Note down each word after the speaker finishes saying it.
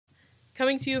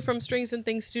Coming to you from Strings and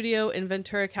Things Studio in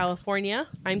Ventura, California,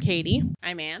 I'm Katie.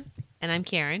 I'm Ann. And I'm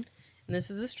Karin. And this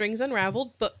is the Strings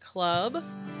Unraveled Book Club.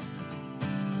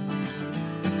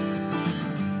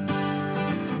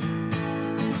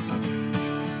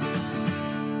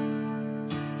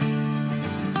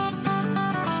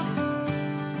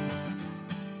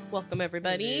 Welcome,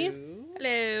 everybody.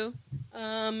 Hello.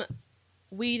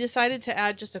 We decided to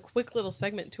add just a quick little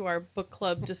segment to our book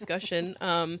club discussion.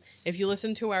 If you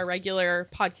listen to our regular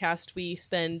podcast, we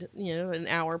spend, an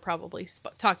hour probably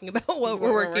talking about what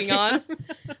we're working on.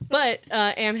 But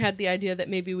Anne had the idea that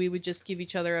maybe we would just give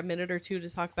each other a minute or two to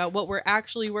talk about what we're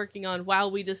actually working on while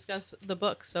we discuss the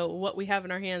book. So what we have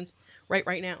in our hands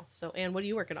right now. So Anne, what are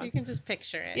you working on? You can just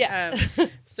picture it. Yeah.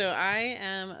 So I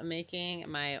am making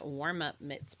my warm-up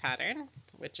mitts pattern,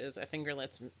 which is a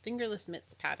fingerless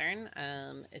mitts pattern.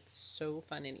 It's so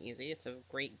fun and easy. It's a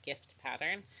great gift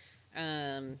pattern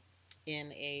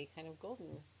in a kind of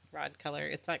goldenrod color.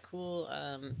 It's that cool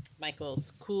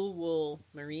Michael's Cool Wool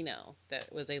Merino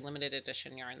that was a limited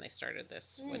edition yarn they started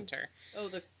this winter. Oh,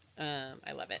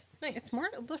 I love it. Nice. It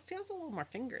feels a little more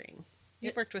fingering.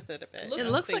 You've worked with it a bit. It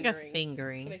looks like a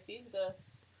fingering. Can I see the...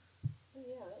 Oh,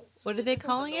 yeah, that looks What are they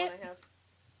calling it?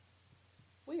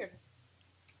 Weird.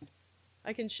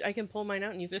 I can pull mine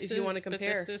out and if you want to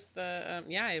compare. But this is the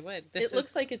yeah, I would. It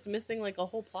looks like it's missing like a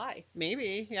whole ply.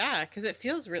 Maybe, yeah, because it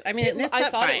feels really. I mean, it knits I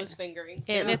up thought fine. it was fingering.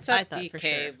 It's up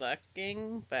DK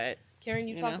looking, but Karen,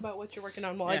 you talk about what you're working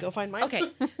on while I go find mine. Okay,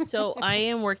 so I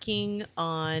am working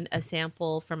on a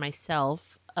sample for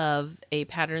myself of a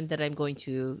pattern that I'm going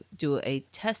to do a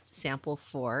test sample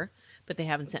for, but they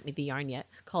haven't sent me the yarn yet,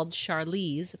 called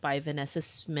Charlize by Vanessa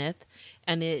Smith,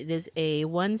 and it is a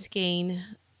one skein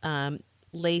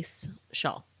lace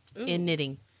shawl in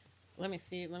knitting. Let me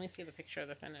see the picture of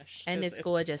the finish. And it's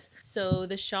gorgeous. So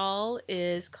the shawl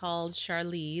is called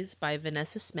Charlize by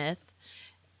Vanessa Smith,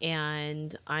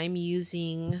 and I'm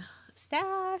using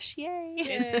Stash, yay!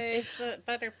 It's the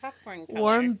butter popcorn color.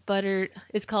 Warm butter.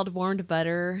 It's called warmed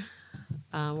butter,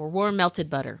 or warm melted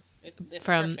butter. It's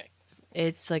from perfect.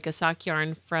 It's like a sock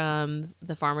yarn from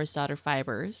the Farmer's Daughter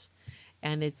Fibers,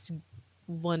 and it's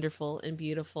wonderful and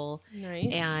beautiful.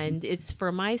 Nice. And it's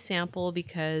for my sample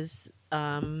because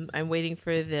I'm waiting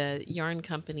for the yarn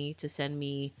company to send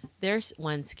me their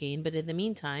one skein, but in the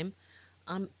meantime,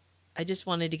 I just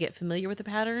wanted to get familiar with the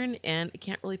pattern, and I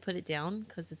can't really put it down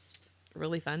because it's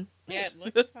really fun. Yeah, it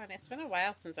looks fun. It's been a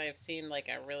while since I've seen like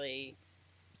a really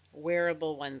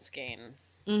wearable one skein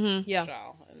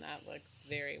shawl, and that looks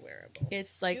very wearable.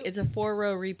 It's like it's a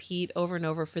 4-row repeat over and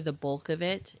over for the bulk of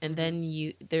it, and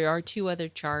then there are 2 other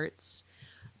charts,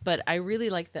 but I really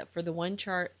like that for the one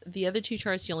chart. The other 2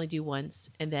 charts you only do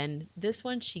once, and then this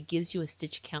one she gives you a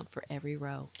stitch count for every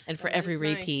row and for every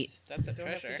repeat. That's a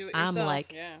treasure. I'm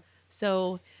like, yeah.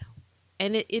 So,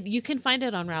 and it you can find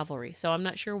it on Ravelry. So I'm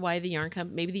not sure why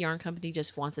maybe the yarn company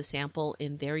just wants a sample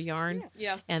in their yarn.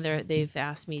 Yeah. And they've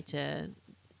asked me to.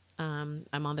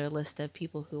 I'm on their list of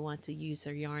people who want to use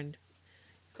their yarn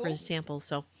for samples.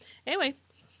 So anyway,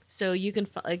 so you can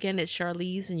again it's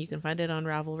Charlize, and you can find it on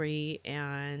Ravelry.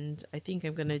 And I think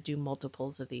I'm gonna do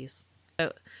multiples of these.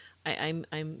 So I'm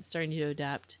starting to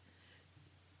adapt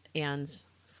Anne's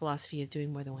philosophy of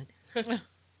doing more than one.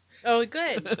 Oh,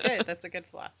 good. That's a good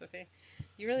philosophy.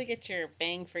 You really get your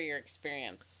bang for your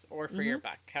experience, or for your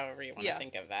buck, however you want to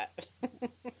think of that.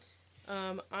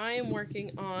 I am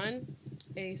working on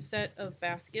a set of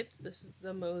baskets. This is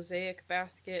the mosaic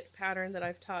basket pattern that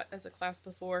I've taught as a class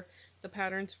before. The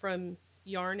pattern's from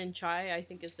Yarn and Chai, I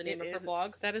think is the name of her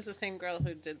blog. That is the same girl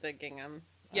who did the gingham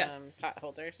pot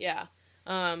holders. Yeah.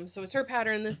 So it's her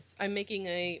pattern. I'm making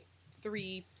a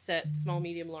 3 set, small,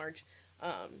 medium, large,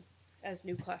 as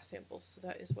new class samples. So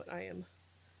that is what I am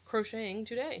crocheting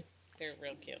today. They're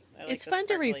real cute. It's fun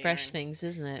to refresh things,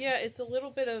 isn't it? Yeah, it's a little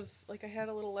bit of, like, I had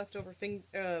a little leftover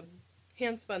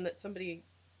hand spun that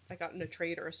I got in a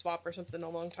trade or a swap or something a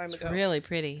long time ago. It's really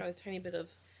pretty. It's got a tiny bit of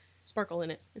sparkle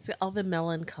in it. It's got all the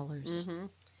melon colors. Mm-hmm.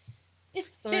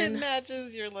 It's fun. It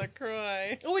matches your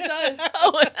LaCroix. Oh, it does.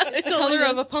 It's the color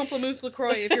of a pamplemousse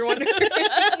LaCroix, if you're wondering.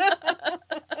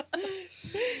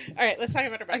 All right, let's talk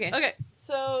about our book. Okay.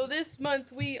 So this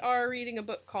month we are reading a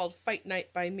book called Fight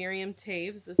Night by Miriam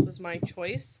Toews. This was my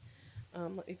choice.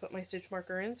 Let me put my stitch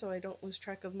marker in so I don't lose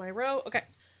track of my row. Okay.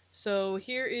 So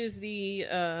here is the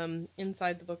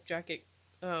inside the book jacket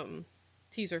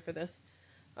teaser for this.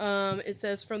 It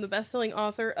says, from the best-selling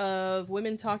author of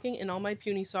Women Talking and All My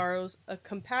Puny Sorrows, a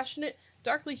compassionate,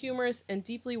 darkly humorous, and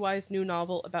deeply wise new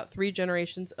novel about 3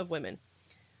 generations of women.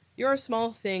 You're a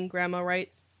small thing, Grandma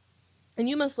writes, and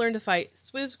you must learn to fight.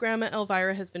 Swiv's grandma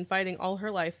Elvira has been fighting all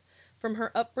her life, From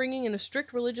her upbringing in a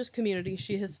strict religious community,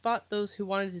 she has fought those who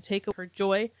wanted to take away her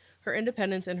joy, her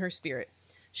independence, and her spirit.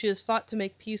 She has fought to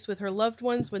make peace with her loved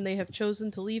ones when they have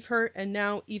chosen to leave her, and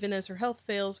now, even as her health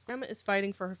fails, Grandma is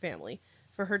fighting for her family.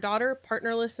 For her daughter,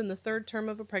 partnerless in the third term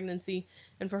of a pregnancy,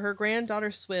 and for her granddaughter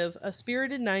Swiv, a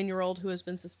spirited 9-year-old who has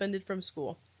been suspended from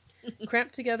school.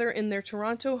 Cramped together in their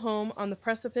Toronto home on the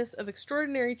precipice of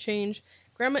extraordinary change,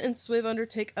 Grandma and Swiv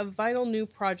undertake a vital new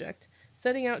project,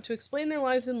 setting out to explain their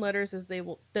lives in letters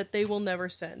that they will never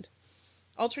send.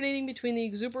 Alternating between the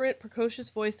exuberant, precocious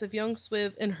voice of young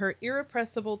Swiv and her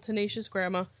irrepressible, tenacious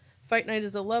grandma, Fight Night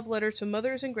is a love letter to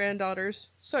mothers and granddaughters.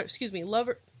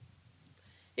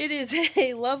 It is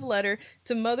a love letter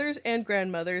to mothers and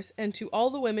grandmothers, and to all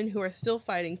the women who are still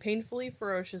fighting painfully,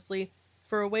 ferociously,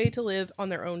 for a way to live on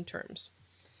their own terms.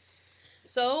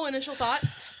 So, initial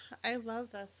thoughts? I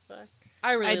love this book.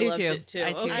 I really do loved too. it too.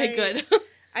 I too. Okay, good.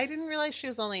 I didn't realize she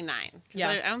was only 9. Yeah.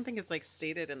 I don't think it's like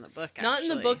stated in the book. Not in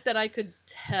the book that I could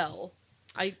tell.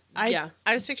 I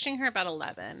was picturing her about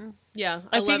 11. Yeah.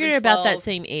 I 11, figured about that 12.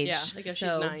 same age. Yeah, I guess she's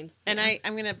so- 9. And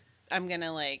Yeah. I'm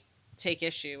gonna like take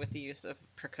issue with the use of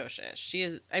precocious. She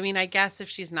is. I mean, I guess if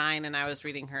she's 9 and I was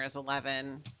reading her as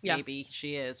 11, Yeah. maybe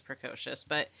she is precocious,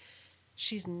 but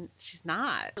she's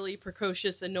not. Really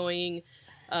precocious, annoying,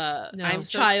 No. I'm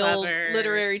so child, clever.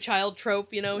 literary child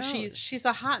trope, you know, No, she's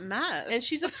a hot mess. and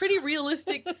she's a pretty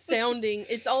realistic sounding,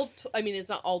 it's all, it's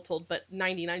not all told, but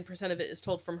 99% of it is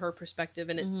told from her perspective,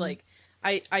 and it's Mhm. like,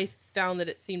 I found that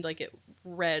it seemed like it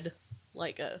read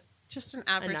like just an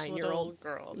average 9-year-old little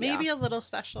girl. Yeah. Maybe a little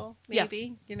special, Yeah.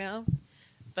 maybe, you know?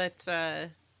 But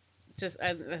just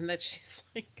and that she's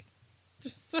like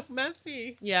just so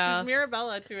messy. Yeah. She's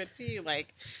Mirabella to a T.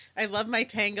 Like, I love my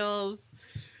tangles.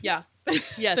 yeah,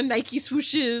 yes. The Nike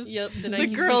swooshes. Yep, the The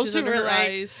Nike girls swooshes who under were her like,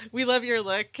 eyes. We love your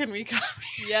look. Can we copy?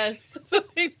 Yes. So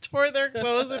they tore their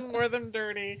clothes and wore them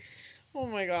dirty. Oh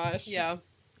my gosh. Yeah.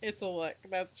 It's a look.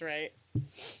 That's right.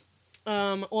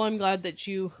 Well, I'm glad that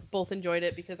you both enjoyed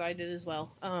it, because I did as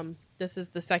well. This is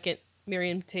the second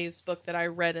Miriam Toews book that I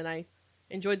read, and I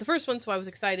enjoyed the first one, so I was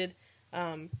excited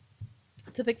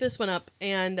to pick this one up.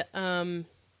 And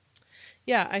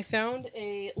yeah, I found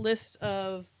a list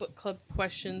of book club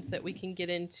questions that we can get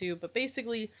into, but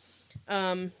basically,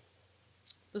 the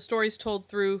story's told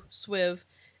through Swiv,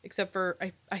 except for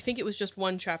I think it was just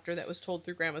one chapter that was told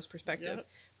through Grandma's perspective, Yep.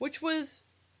 which was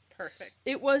Perfect.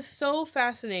 It was so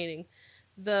fascinating.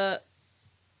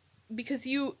 Because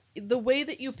the way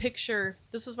that you picture,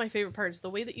 this was my favorite part, is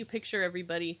the way that you picture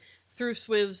everybody through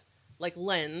Swiv's like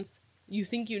lens. You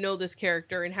think you know this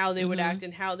character and how they would act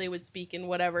and how they would speak and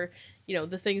whatever,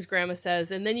 the things Grandma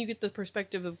says, and then you get the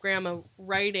perspective of Grandma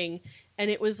writing, and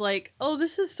it was like, oh,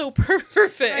 this is so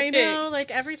perfect. I know,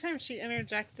 like every time she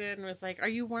interjected and was like, "Are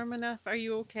you warm enough? Are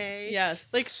you okay?"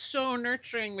 Yes. Like so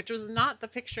nurturing, which was not the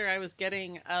picture I was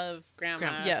getting of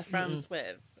Grandma Yes. from Mm-mm.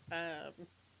 Swiv.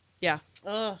 Yeah.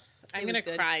 Oh, I'm It was gonna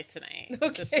good. cry tonight,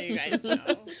 Okay. just so you guys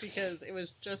know, because it was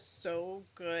just so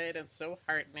good and so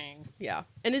heartening. Yeah,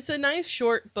 and it's a nice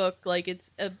short book. Like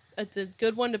it's a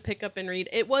good one to pick up and read.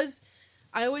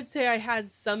 I would say I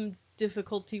had some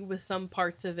difficulty with some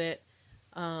parts of it.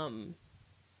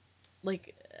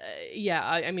 Yeah,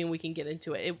 I mean we can get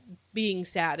into it. It being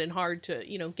sad and hard to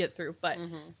get through, but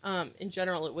in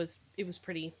general it was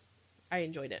pretty. I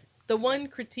enjoyed it. The one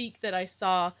critique that I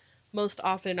saw most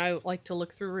often, I like to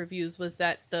look through reviews, was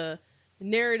that the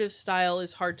narrative style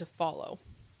is hard to follow.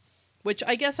 Which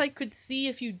I guess I could see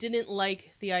if you didn't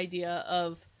like the idea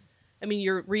of,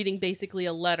 you're reading basically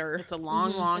a letter. It's a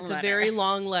long, long It's letter. a very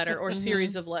long letter or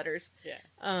series of letters.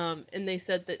 Yeah. And they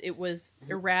said that it was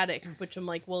erratic, which I'm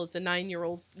like, well, it's a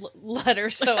 9-year-old's letter,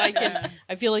 so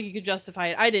I feel like you could justify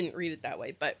it. I didn't read it that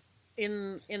way, but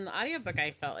In the audiobook,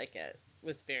 I felt like it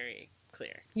was very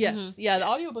clear. yes, yeah, the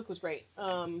audiobook was great.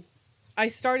 I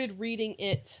started reading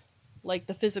it, like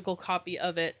the physical copy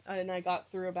of it, and I got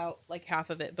through about like half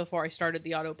of it before I started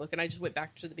the audiobook, and I just went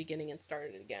back to the beginning and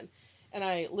started it again. And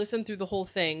I listened through the whole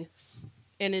thing,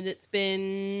 and it's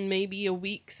been maybe a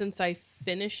week since I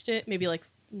finished it, maybe like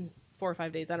 4 or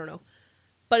 5 days, I don't know.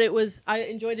 But I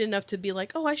enjoyed it enough to be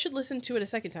like, oh, I should listen to it a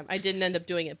second time. I didn't end up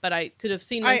doing it, but I could have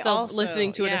seen myself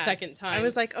listening to it a second time. I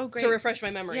was like, oh, great. To refresh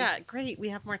my memory. Yeah, great. We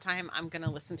have more time. I'm going to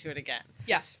listen to it again.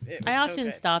 Yes. I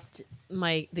often stopped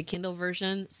the Kindle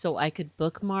version so I could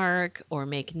bookmark or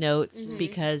make notes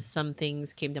because some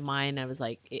things came to mind. I was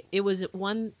like, it was a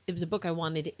book I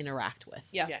wanted to interact with.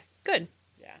 Yeah. Yes. Good.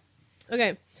 Yeah.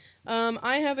 Okay.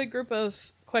 I have a group of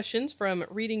questions from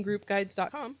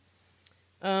readinggroupguides.com.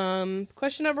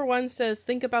 Question number 1 says,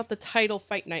 think about the title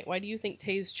Fight Night. Why do you think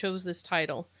Toews chose this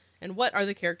title? And what are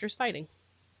the characters fighting?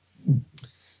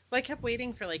 Well, I kept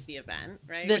waiting for like the event,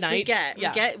 right? The Which night,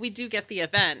 yeah. we do get the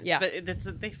event, Yeah.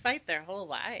 but they fight their whole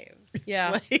lives.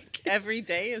 Yeah. Like every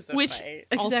day is a Which fight.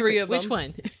 All exactly, three of which them.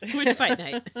 one? Which fight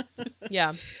night?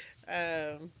 Yeah.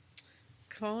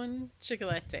 Con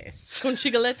chocolates. Con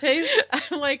chigaletes.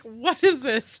 I'm like, what is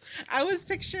this? I was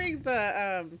picturing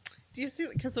the do you see,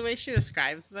 because the way she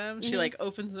describes them, she Mhm. like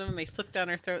opens them and they slip down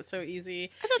her throat so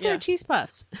easy. I thought they Yeah. were cheese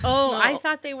puffs. Oh, I No.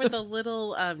 thought they were the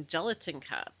little gelatin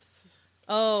cups.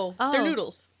 Oh, they're Oh.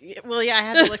 noodles. Well, yeah, I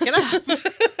had to look it up.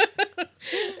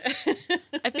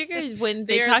 I figured when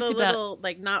They they are talked the about, little,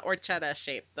 like, not horchata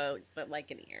shaped, though, but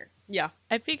like an ear. Yeah.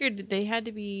 I figured they had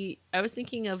to be. I was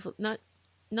thinking of not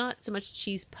so much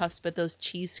cheese puffs, but those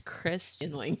cheese crisps.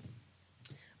 Annoying.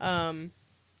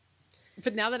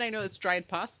 But now that I know it's dried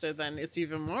pasta, then it's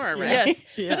even more, right? Yes.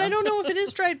 Yeah. But I don't know if it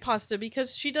is dried pasta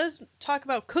because she does talk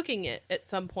about cooking it at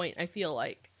some point, I feel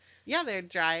like. Yeah, they're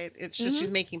dried. It's just Mhm.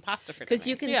 she's making pasta for Because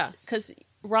you tonight. can, Yeah. because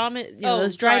ramen,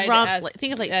 those dried ramen.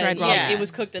 Think of like dried ramen. yeah. It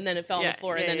was cooked and then it fell on Yeah, the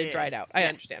floor yeah, and then yeah, it yeah. dried out. I Yeah.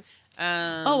 understand.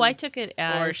 Oh, I took it Or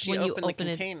as she when you opened the open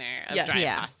it. container of Yes. dried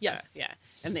Yeah. pasta. Yes. Yeah,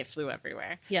 and they flew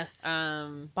everywhere. Yes.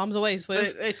 Um, Bombs away, but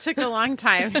Swift. it took a long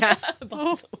time. Yeah.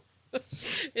 Bombs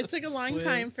It took a long Swim.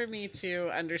 time for me to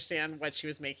understand what she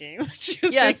was making. When she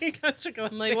was Yes. making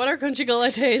chocolate. I'm like, what are con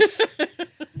chigaletes?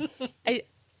 I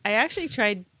actually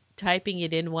tried typing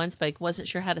it in once, but I wasn't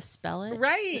sure how to spell it.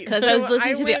 Right. Because I was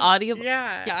listening to the audio.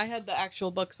 Yeah. Yeah, I had the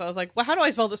actual book, so I was like, well, how do I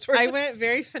spell this word? I went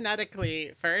very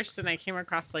phonetically first, and I came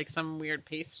across like some weird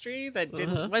pastry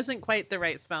that wasn't quite the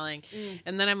right spelling.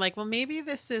 And then I'm like, well, maybe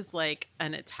this is like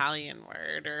an Italian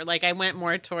word, or like I went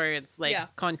more towards like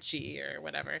conchi or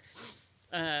whatever.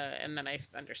 And then I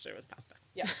understood it was pasta.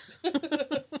 Yeah.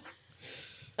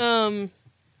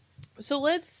 So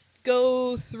let's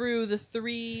go through the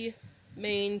three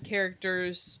main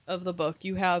characters of the book.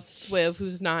 You have Swiv,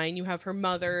 who's 9. You have her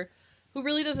mother, who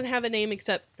really doesn't have a name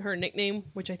except her nickname,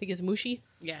 which I think is Mushi.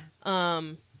 Yeah.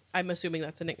 I'm assuming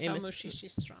that's a nickname. Tell Mushi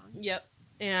she's strong. Yep.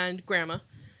 And Grandma.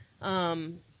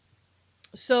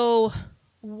 So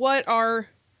what are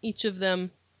each of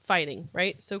them fighting,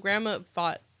 right? So Grandma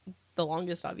fought the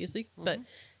longest, obviously, but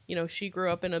she grew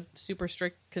up in a super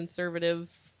strict conservative,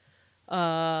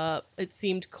 it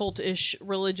seemed cultish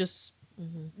religious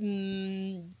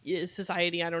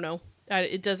society. I don't know.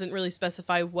 It doesn't really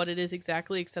specify what it is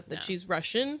exactly, except that she's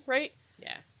Russian, right?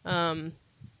 Yeah.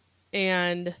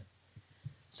 And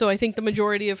so I think the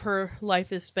majority of her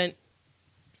life is spent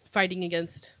fighting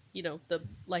against, the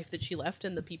life that she left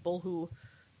and the people who,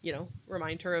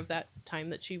 remind her of that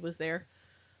time that she was there.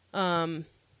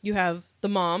 You have the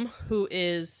mom, who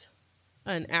is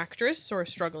an actress or a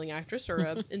struggling actress or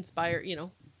a inspired,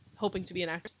 hoping to be an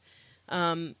actress.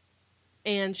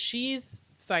 And she's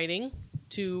fighting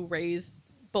to raise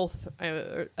both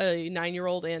a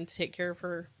 9-year-old and take care of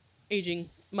her aging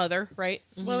mother, right?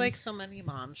 Well, like so many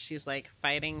moms, she's like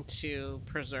fighting to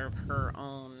preserve her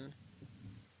own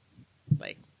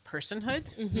like personhood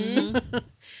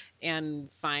and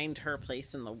find her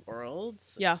place in the world.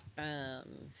 Yeah.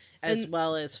 As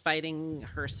well as fighting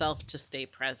herself to stay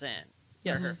present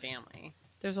for her family.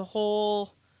 There's a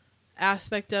whole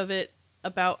aspect of it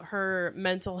about her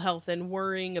mental health and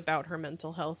worrying about her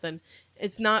mental health, and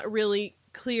it's not really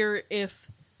clear if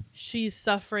she's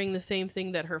suffering the same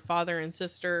thing that her father and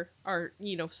sister are,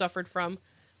 suffered from,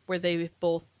 where they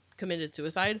both committed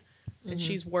suicide, and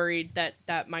she's worried that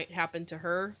that might happen to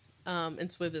her, and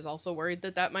Swiv is also worried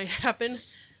that that might happen,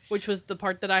 which was the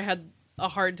part that I had a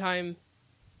hard time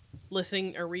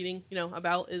listening or reading,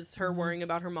 about, is her worrying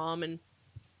about her mom. And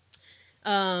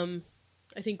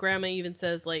I think Grandma even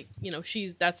says, like,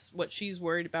 that's what she's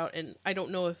worried about, and I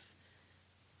don't know if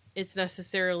it's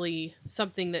necessarily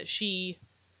something that she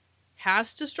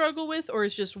has to struggle with or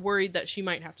is just worried that she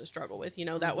might have to struggle with.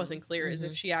 That wasn't clear as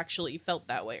if she actually felt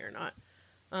that way or not.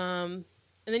 And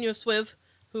then you have Swiv,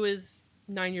 who is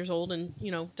 9 years old and,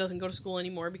 doesn't go to school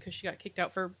anymore because she got kicked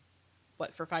out for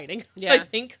fighting. Yeah. I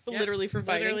think. Yep. Literally for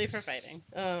fighting. Literally for fighting.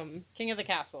 King of the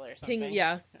castle or something.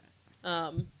 Yeah.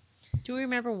 Do we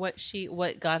remember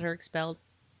what got her expelled?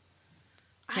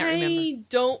 I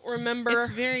don't remember. It's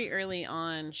very early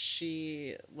on.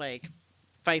 She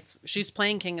fights. She's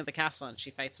playing King of the Castle and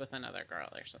she fights with another girl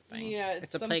or something. Yeah,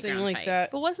 it's a something playground like fight.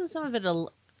 that. But wasn't some of it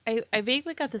I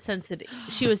vaguely got the sense that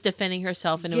she was defending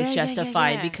herself and it was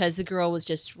justified because the girl was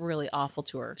just really awful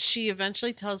to her. She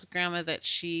eventually tells Grandma that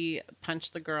she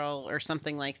punched the girl or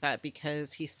something like that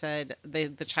because he said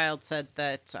the child said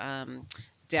that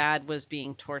Dad was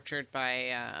being tortured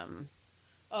by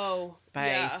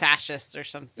fascists or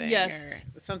something. Yes.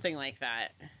 Or something like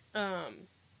that.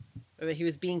 he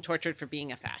was being tortured for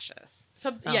being a fascist.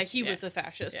 Yeah, he yeah. was the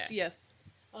fascist. Yeah. Yes.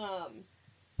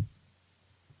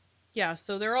 Yeah,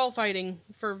 so they're all fighting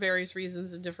for various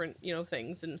reasons and different,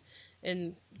 things,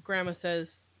 and Grandma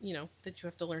says, that you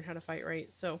have to learn how to fight right.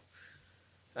 So,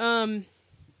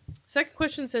 second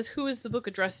question says, who is the book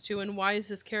addressed to, and why is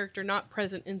this character not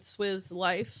present in Swiv's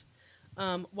life?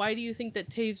 Why do you think that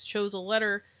Toews chose a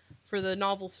letter for the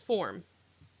novel's form?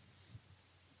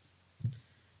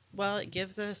 Well, it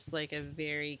gives us like a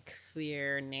very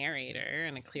clear narrator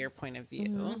and a clear point of view.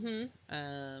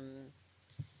 Mm-hmm.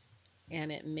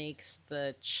 And it makes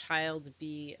the child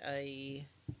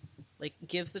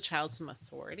gives the child some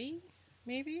authority,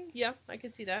 maybe? Yeah, I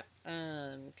could see that.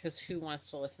 Because who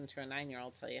wants to listen to a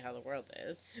 9-year-old tell you how the world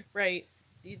is? Right.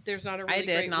 There's not a really I did,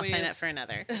 great and I'll way sign of... up for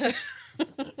another.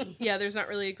 Yeah, there's not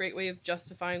really a great way of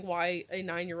justifying why a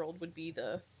 9-year-old would be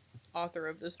the author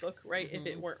of this book, right? If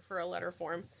it weren't for a letter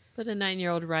form. But a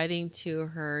 9-year-old writing to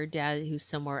her dad who's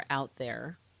somewhere out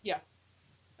there. Yeah.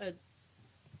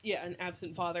 An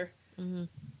absent father.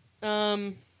 Mm-hmm.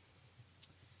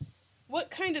 What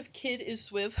kind of kid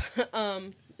is Swiv?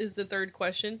 Is the third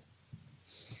question.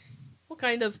 What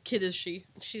kind of kid is she?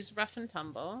 She's rough and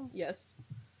tumble. Yes.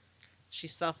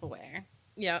 She's self-aware.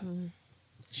 Yeah. Mm-hmm.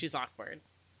 She's awkward.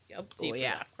 Yep. Deeply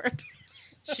awkward.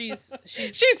 She's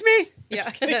me. Yeah.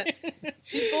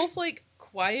 She's both like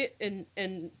quiet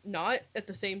and not at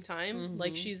the same time. Mm-hmm.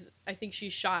 Like I think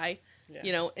she's shy,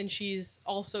 and she's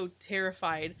also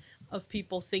terrified of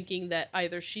people thinking that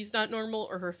either she's not normal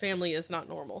or her family is not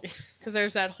normal. Because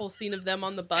there's that whole scene of them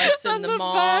on the bus and the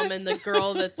mom bus. and the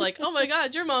girl that's like, "Oh my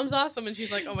God, your mom's awesome," and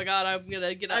she's like, "Oh my God, I'm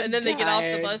gonna get out." And then they get off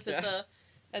the bus at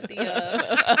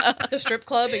the strip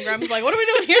club, and Grandma's like, "What are we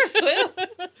doing here, Swift?"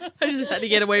 I just had to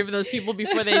get away from those people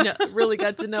before they really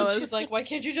got to know us. She's like, "Why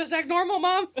can't you just act normal,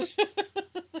 Mom?"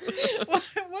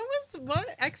 What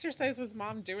exercise was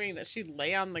Mom doing that she'd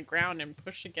lay on the ground and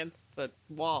push against the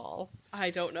wall? I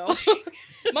don't know.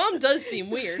 Mom does seem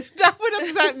weird. That would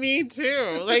upset me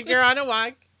too. Like, you're on a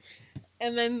walk,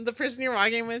 and then the person you're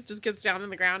walking with just gets down on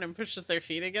the ground and pushes their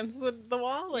feet against the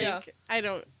wall. Like, Yeah. I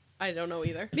don't know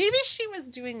either. Maybe she was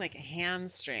doing like a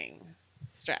hamstring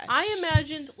stretch. I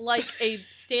imagined like a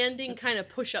standing kind of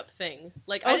push-up thing.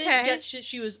 Like, I didn't get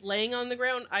she was laying on the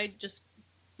ground. I just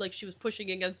like she was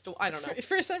pushing against I don't know.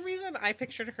 For some reason, I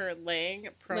pictured her laying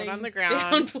prone on the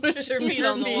down, ground, push her feet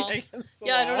on the wall.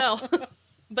 Yeah, I don't know.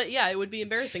 But yeah, it would be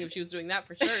embarrassing if she was doing that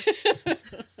for sure.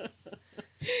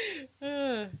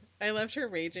 I loved her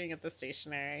raging at the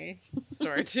stationery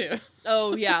store too.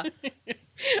 Oh yeah.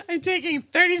 I'm taking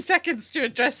 30 seconds to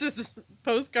address this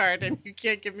postcard, and you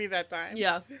can't give me that time.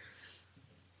 Yeah.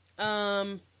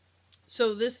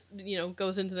 So this,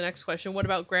 goes into the next question. What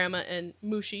about Grandma and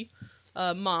Mushi?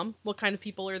 Mom, what kind of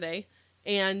people are they?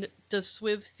 And does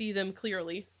Swiv see them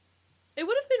clearly? It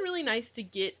would have been really nice to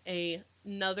get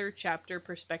another chapter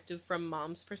perspective from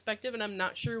Mom's perspective, and I'm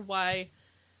not sure why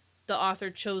the author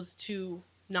chose to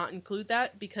not include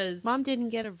that, because Mom didn't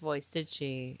get a voice, did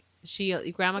she?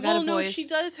 Grandma got a voice. Well, no, she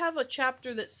does have a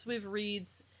chapter that Swiv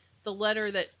reads, the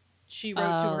letter that she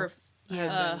wrote to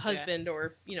her husband,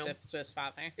 or to his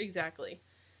father. Exactly.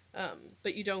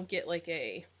 But you don't get like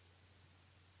a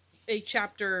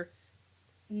chapter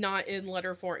not in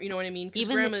letter form. You know what I mean? Because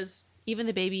Grandma's even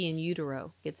the baby in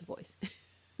utero gets a voice.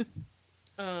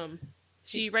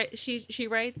 She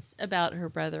writes about her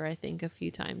brother, I think, a few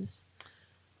times.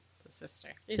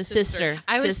 The sister.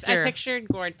 I pictured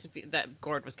Gord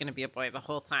was going to be a boy the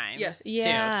whole time. Yes.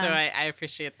 Yeah. Too, so I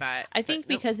appreciate that. I think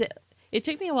because it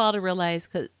took me a while to realize,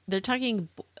 because they're talking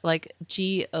like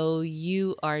Gourd,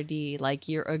 like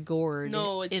you're a gourd.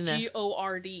 No, it's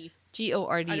Gord.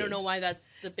 Gord. I don't know why that's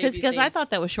the baby's because name. I thought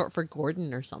that was short for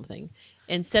Gordon or something.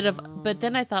 Instead of, but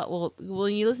then I thought, well,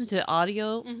 when you listen to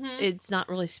audio, it's not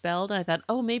really spelled. I thought,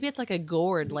 oh, maybe it's like a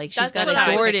gourd, like she's got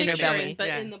a gourd in her belly. But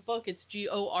in the book, it's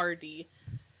Gord.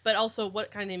 But also,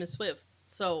 what kind of name is Swiv?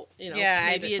 So maybe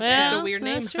it's just a weird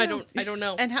name. I don't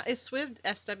know. And how is Swiv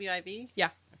SWIV?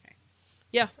 Yeah. Okay.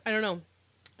 Yeah, I don't know.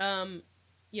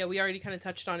 Yeah, we already kind of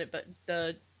touched on it, but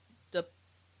the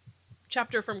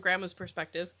chapter from Grandma's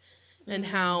perspective, and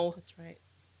how that's right,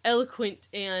 eloquent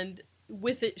and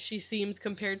with it she seems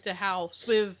compared to how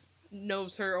Swiv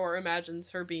knows her or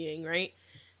imagines her being, right?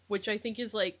 Which I think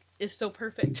is so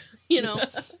perfect,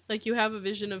 like you have a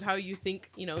vision of how you think,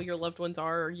 your loved ones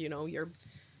are, or, you're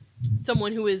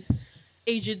someone who is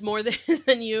aged more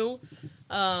than you.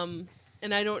 And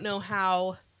I don't know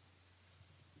how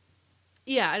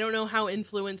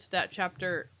influenced that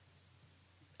chapter,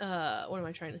 what am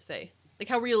I trying to say? Like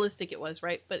how realistic it was,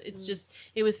 right? But it's just,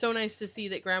 it was so nice to see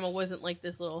that Grandma wasn't like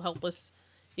this little helpless,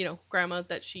 grandma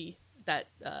that she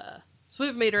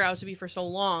Swiv made her out to be for so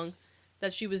long,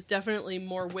 that she was definitely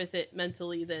more with it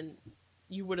mentally than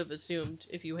you would have assumed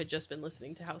if you had just been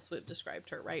listening to how Swiv described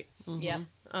her, right? Yeah.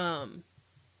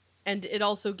 And it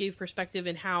also gave perspective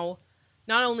in how,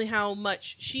 not only how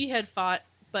much she had fought,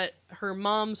 but her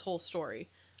mom's whole story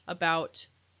about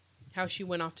how she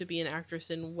went off to be an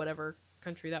actress in whatever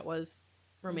country that was,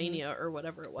 Romania or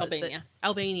whatever it was. Albania.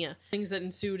 Albania. Things that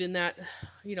ensued in that,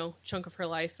 chunk of her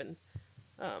life. And,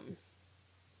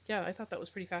 yeah, I thought that was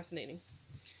pretty fascinating.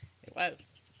 It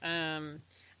was. I'm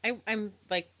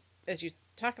like, as you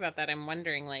talk about that, I'm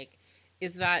wondering, like,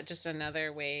 is that just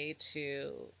another way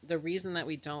to, the reason that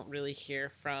we don't really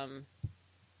hear from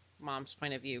Mom's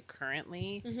point of view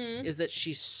currently is that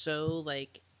she's so,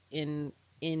 like,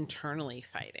 internally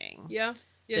fighting. Yeah.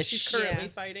 Yeah, That she's she- currently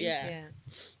Yeah. fighting. Yeah.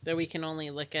 That we can only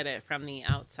look at it from the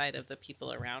outside of the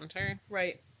people around her.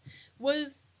 Right.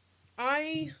 Was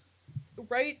I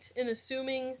right in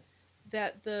assuming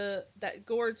that that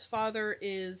Gord's father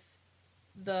is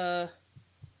the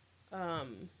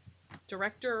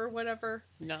director or whatever?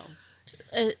 No.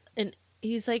 And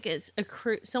he's like, it's a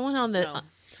crew. Someone on the. No.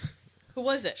 Who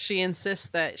was it? She insists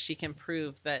that she can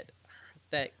prove that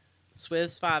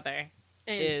Swiv's father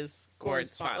And is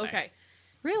Gord's father. Okay.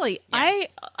 Really, Yes.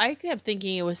 I kept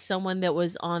thinking it was someone that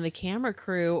was on the camera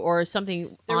crew or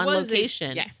something There on was a-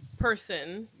 location. Yes.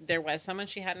 Person. There was someone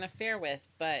she had an affair with,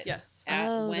 but Yes.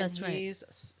 Oh, when that's right.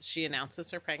 she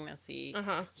announces her pregnancy,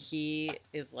 Uh-huh. he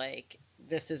is like,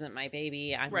 "This isn't my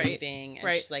baby. I'm Right. leaving." And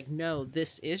Right. she's like, "No,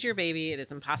 this is your baby. It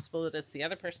is impossible that it's the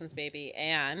other person's baby,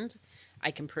 and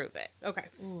I can prove it." Okay.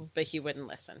 But he wouldn't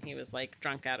listen. He was like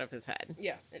drunk out of his head.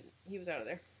 Yeah, and he was out of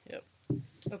there. Yep.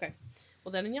 Okay.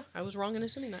 Well then, yeah, I was wrong in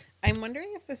assuming that. I'm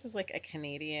wondering if this is like a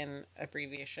Canadian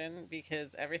abbreviation,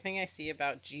 because everything I see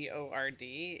about GORD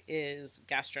is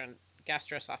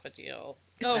gastroesophageal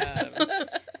Oh.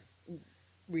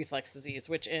 reflux disease,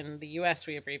 which in the US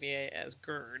we abbreviate as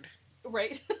GERD.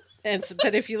 Right.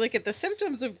 But if you look at the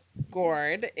symptoms of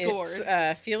GORD, it's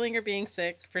GORD. feeling or being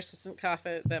sick, persistent cough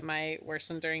that might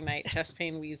worsen during night, chest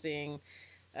pain, wheezing.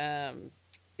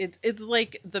 It's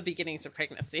like the beginnings of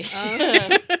pregnancy.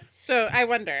 So I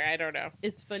wonder. I don't know.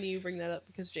 It's funny you bring that up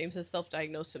because James has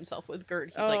self-diagnosed himself with GERD.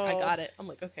 He's like, I Oh. got it. I'm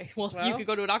like, okay, well, you Well, could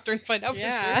go to a doctor and find out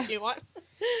yeah. for sure if you want.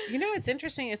 You know, it's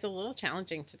interesting. It's a little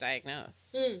challenging to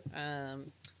diagnose. Mm.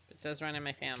 It does run in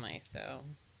my family, so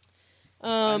it's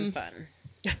Um, fun.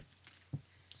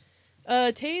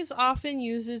 Toews often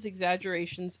uses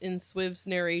exaggerations in Swiv's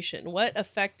narration. What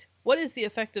is the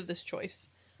effect of this choice?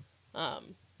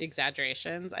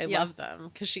 Exaggerations. I Yeah. love them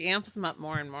because she amps them up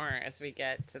more and more as we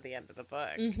get to the end of the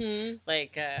book. Mm-hmm.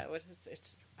 Like, what is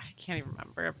it? I can't even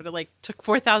remember, but it like took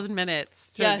 4,000 minutes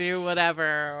to Yes. do whatever,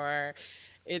 or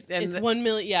It's 1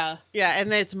 million. Yeah. yeah,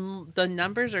 and the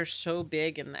numbers are so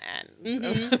big in the end.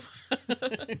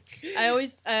 Mhm.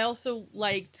 I also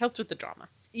liked. Helped with the drama.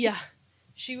 Yeah,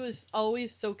 she was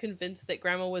always so convinced that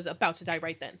Grandma was about to die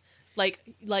right then. Like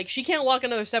she can't walk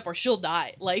another step or she'll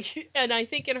die. And I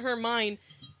think in her mind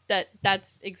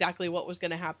that's exactly what was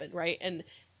going to happen, right? And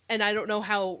I don't know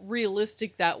how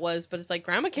realistic that was, but it's like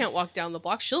Grandma can't walk down the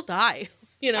block, she'll die.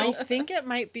 I think it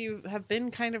might have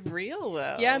been kind of real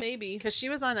though. Yeah, maybe. Because she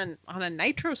was on a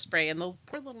nitro spray, and the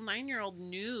poor little 9-year-old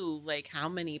knew like how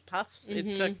many puffs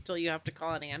it took till you have to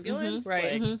call an ambulance.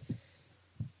 Right. Like,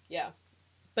 Yeah.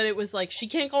 But it was like she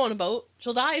can't go on a boat.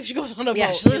 She'll die if she goes on a yeah,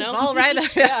 boat. she'll just fall right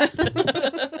up.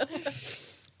 Yeah.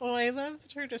 Oh, I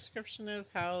loved her description of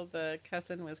how the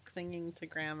cousin was clinging to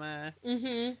Grandma,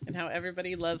 Mhm. and how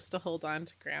everybody loves to hold on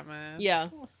to Grandma. Yeah.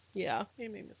 Oh, Yeah.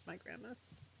 maybe it's my grandma's.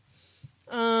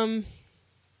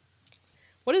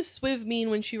 What does Swiv mean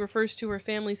when she refers to her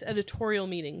family's editorial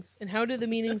meetings? And how do the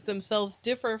meetings themselves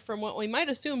differ from what we might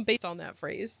assume based on that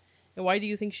phrase? And why do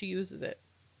you think she uses it?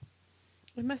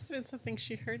 It must have been something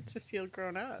she heard to feel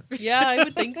grown up. Yeah, I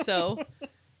would think so.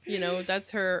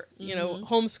 That's her,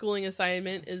 homeschooling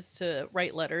assignment is to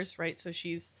write letters, right? So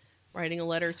she's writing a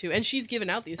letter to, and she's given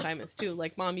out the assignments too.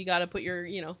 Like, Mom, you got to put your,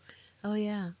 Oh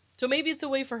yeah. So maybe it's a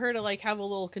way for her to, like, have a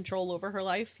little control over her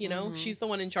life, She's the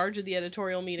one in charge of the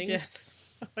editorial meetings. Yes.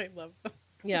 Oh, I love that.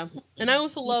 Yeah. And I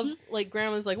also love, like,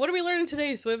 Grandma's like, what are we learning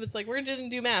today, Swiv? It's like, we didn't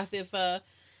do math. If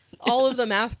all of the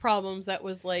math problems that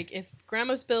was, like, if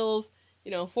Grandma spills,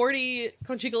 40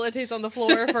 conchigolates on the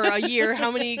floor for a year, how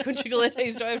many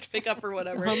conchigolates do I have to pick up or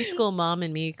whatever? Homeschool mom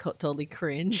and me totally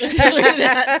cringed at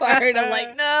that part. I'm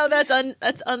like, no,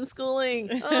 that's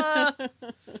unschooling. Ah.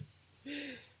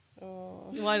 Oh.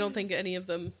 Well, I don't think any of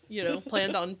them,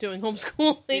 planned on doing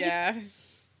homeschooling. Yeah.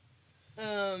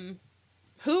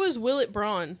 Who is Willett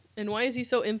Braun, and why is he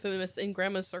so infamous in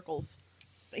Grandma's circles?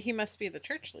 He must be the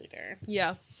church leader.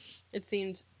 Yeah, it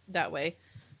seemed that way,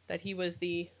 that he was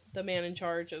the man in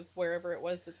charge of wherever it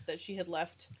was that she had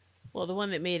left. Well, the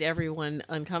one that made everyone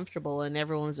uncomfortable and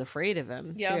everyone was afraid of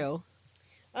him, Yeah. too.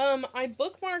 I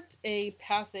bookmarked a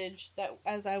passage that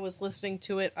as I was listening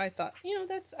to it, I thought,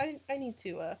 that's I need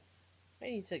to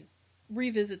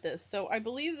revisit this. So I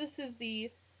believe this is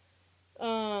the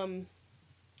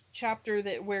chapter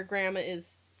that where Grandma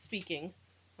is speaking.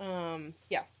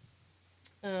 Yeah.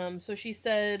 So she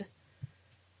said,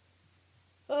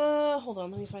 hold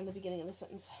on, let me find the beginning of the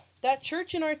sentence. That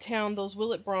church in our town, those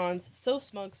Willet Bronze, so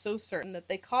smug, so certain that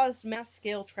they caused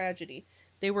mass-scale tragedy.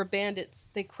 They were bandits.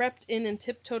 They crept in and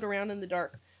tiptoed around in the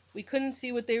dark. We couldn't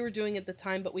see what they were doing at the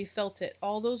time, but we felt it.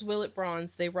 All those Willet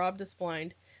Bronze, they robbed us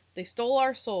blind. They stole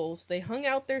our souls. They hung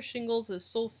out their shingles as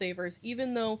soul savers,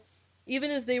 even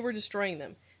as they were destroying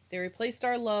them. They replaced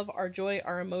our love, our joy,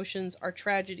 our emotions, our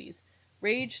tragedies.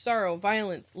 Rage, sorrow,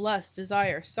 violence, lust,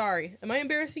 desire, sorry. Am I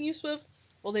embarrassing you, Swiv?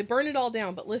 Well, they burn it all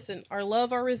down, but listen, our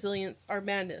love, our resilience, our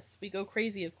madness. We go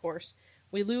crazy, of course.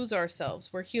 We lose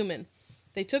ourselves. We're human.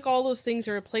 They took all those things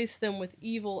and replaced them with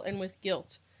evil and with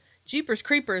guilt. Jeepers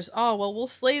creepers, well, we'll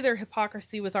slay their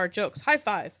hypocrisy with our jokes. High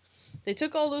five. They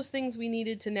took all those things we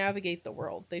needed to navigate the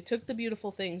world. They took the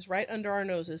beautiful things right under our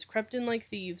noses, crept in like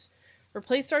thieves,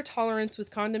 replaced our tolerance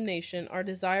with condemnation, our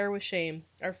desire with shame,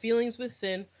 our feelings with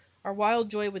sin, our wild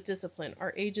joy with discipline,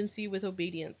 our agency with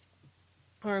obedience,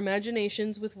 our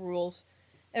imaginations with rules,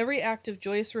 every act of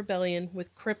joyous rebellion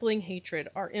with crippling hatred,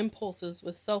 our impulses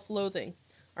with self-loathing,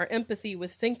 our empathy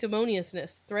with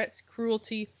sanctimoniousness, threats,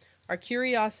 cruelty, our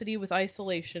curiosity with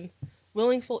isolation,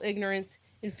 willful ignorance,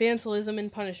 infantilism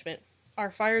and punishment,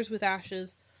 our fires with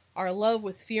ashes, our love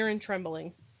with fear and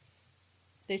trembling.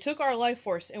 They took our life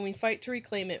force, and we fight to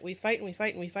reclaim it. We fight and we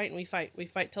fight and we fight and we fight. We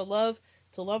fight to love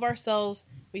ourselves.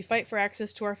 We fight for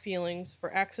access to our feelings,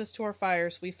 for access to our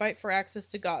fires. We fight for access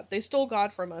to God. They stole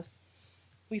God from us.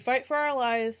 We fight for our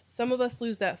lives. Some of us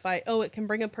lose that fight. Oh, it can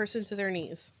bring a person to their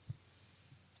knees.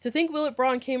 To think Willet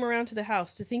Braun came around to the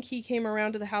house, to think he came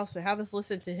around to the house to have us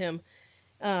listen to him,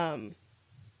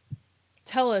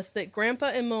 tell us that Grandpa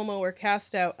and Momo were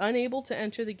cast out, unable to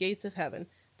enter the gates of heaven.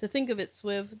 To think of it,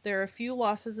 Swiv, there are few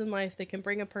losses in life that can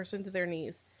bring a person to their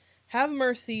knees. Have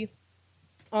mercy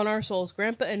on our souls,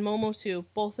 Grandpa and Momo too,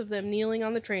 both of them kneeling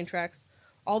on the train tracks.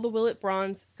 All the Willet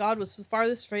Bronze, God was the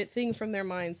farthest thing from their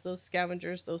minds, those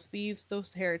scavengers, those thieves,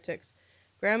 those heretics.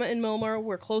 Grandma and Momo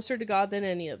were closer to God than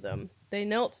any of them. They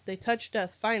knelt, they touched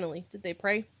death, finally. Did they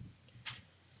pray?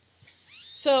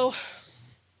 So,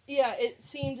 yeah, it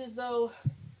seemed as though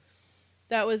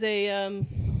that was a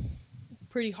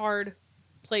pretty hard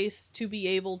place to be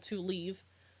able to leave.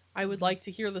 I would like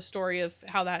to hear the story of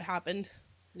how that happened.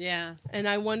 Yeah. And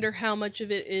I wonder how much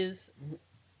of it is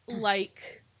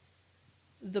like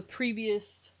the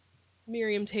previous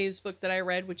Miriam Toews book that I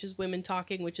read, which is Women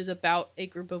Talking, which is about a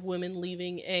group of women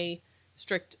leaving a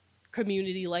strict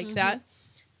community like that.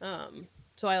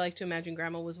 So I like to imagine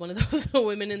Grandma was one of those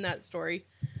women in that story.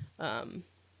 But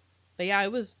yeah,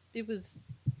 it was.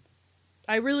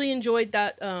 I really enjoyed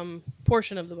that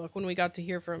portion of the book when we got to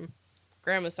hear from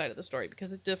Grandma's side of the story,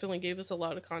 because it definitely gave us a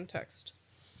lot of context.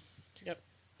 Yep.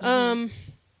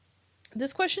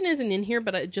 This question isn't in here,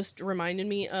 but it just reminded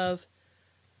me of,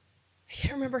 I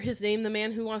can't remember his name, the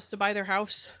man who wants to buy their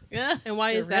house. Yeah. And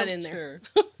why is that in there?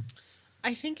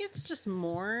 I think it's just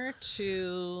more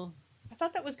to... I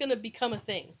thought that was going to become a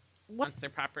thing. Wants their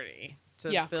property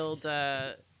to build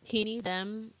a... He needs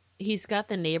them. He's got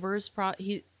the neighbors.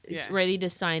 He's Yeah. ready to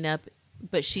sign up,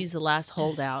 but she's the last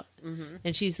holdout, Mm-hmm.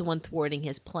 and she's the one thwarting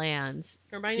his plans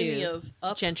Reminded me of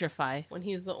Up, gentrify. when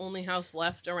he's the only house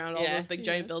left around all those big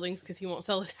giant buildings because he won't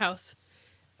sell his house.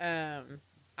 So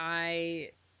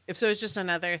it's just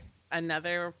another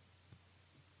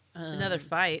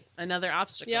Fight. another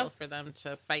obstacle for them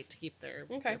to fight to keep their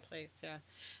place. Yeah.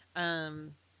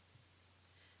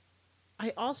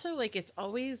 I also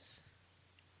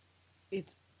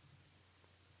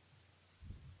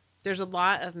there's a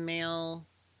lot of male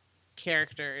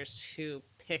characters who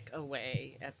pick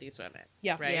away at these women.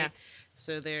 Yeah. Right. Yeah.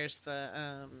 So there's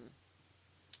the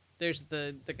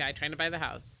guy trying to buy the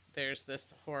house. There's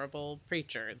this horrible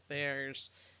preacher.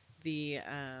 There's the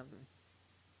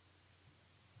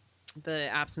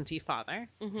absentee father.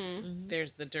 Mm-hmm.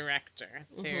 There's the director.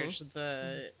 Mm-hmm. There's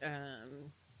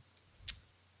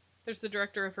the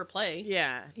director of her play.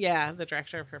 Yeah, the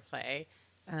director of her play.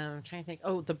 I'm trying to think.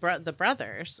 Oh, the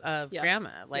brothers of Grandma,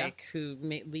 who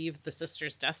leave the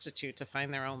sisters destitute to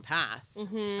find their own path.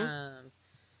 Mm-hmm.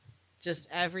 Just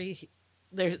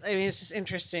it's just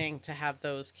interesting to have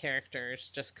those characters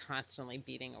just constantly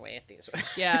beating away at these.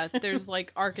 Yeah, there's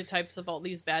like archetypes of all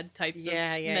these bad types of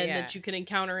men yeah. that you can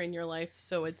encounter in your life.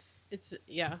 So it's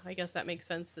yeah, I guess that makes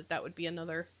sense that would be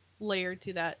another layer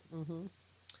to that.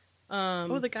 Mm-hmm.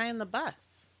 Um, Oh, the guy in the bus.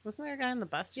 Wasn't there a guy in the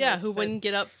bus? Yeah, who wouldn't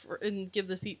get up and give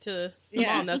the seat to the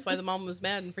mom. That's why the mom was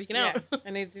mad and freaking out.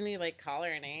 And didn't he like call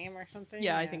her a name or something?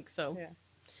 Yeah, I think so.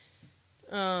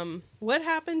 Yeah. What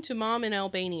happened to mom in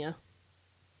Albania?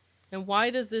 And why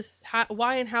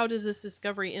and how does this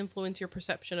discovery influence your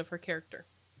perception of her character?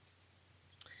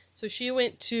 So she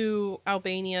went to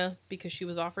Albania because she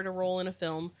was offered a role in a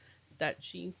film that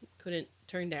she couldn't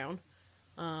turn down.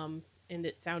 And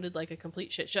it sounded like a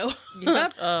complete shit show.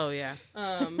 Yep. Oh yeah.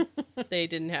 They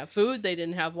didn't have food, they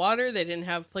didn't have water, they didn't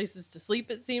have places to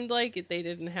sleep, it seemed like. They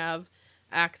didn't have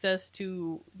access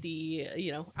to the,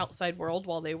 outside world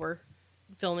while they were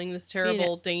filming this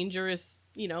terrible, dangerous,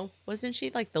 Wasn't she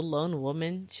like the lone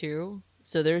woman too?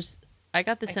 So I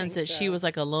got the sense that she was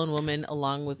like a lone woman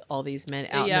along with all these men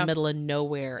out in the middle of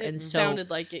nowhere. It and so sounded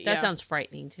like it, that sounds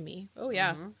frightening to me. Oh,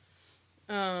 yeah.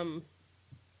 Mm-hmm.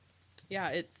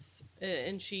 Yeah,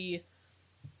 and she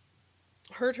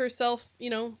hurt herself,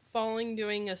 falling,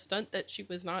 doing a stunt that she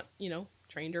was not,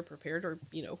 trained or prepared or,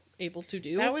 able to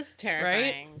do. That was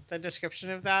terrifying. Right? The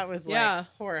description of that was like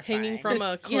horrifying. Hanging from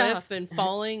a cliff and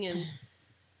falling and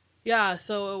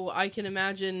so I can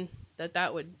imagine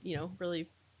that would, really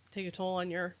take a toll on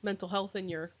your mental health and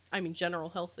your, general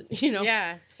health and,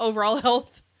 overall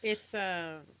health. It's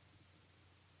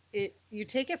you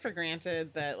take it for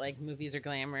granted that like movies are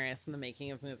glamorous and the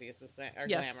making of movies are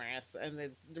glamorous, and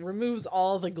it removes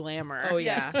all the glamour. Oh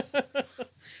yes.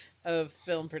 Of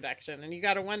film production, and you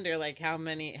got to wonder like how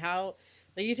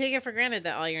you take it for granted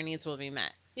that all your needs will be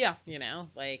met. Yeah.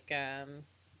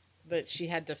 That she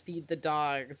had to feed the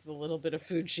dogs the little bit of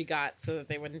food she got so that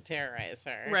they wouldn't terrorize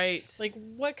her. Right. Like,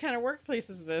 what kind of workplace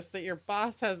is this that your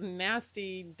boss has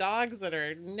nasty dogs that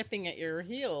are nipping at your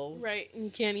heels? Right, and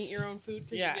you can't eat your own food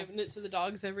because you're giving it to the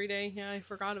dogs every day. Yeah, I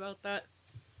forgot about that.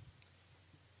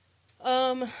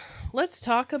 Let's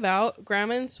talk about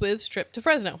Grandma and Swiv's trip to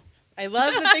Fresno. I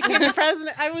love that they came to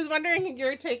Fresno. I was wondering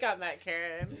your take on that,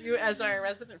 Karin. You as our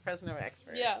resident Fresno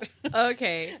expert. Yeah.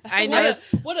 Okay. I know.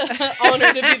 What an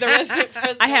honor to be the resident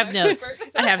Fresno I have expert.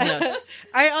 notes.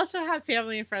 I also have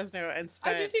family in Fresno and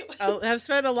I do too. have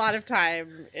spent a lot of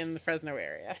time in the Fresno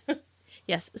area.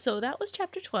 Yes. So that was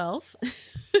chapter 12.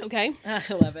 Okay.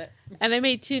 I love it. And I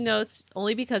made 2 notes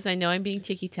only because I know I'm being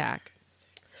ticky-tack.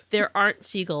 There aren't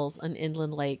seagulls on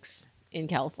inland lakes in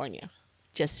California.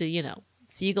 Just so you know.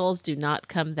 Seagulls do not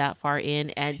come that far in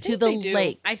and to the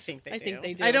lakes. I think they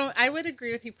do. I would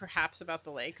agree with you perhaps about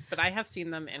the lakes, but I have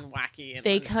seen them in wacky.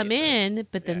 They come in,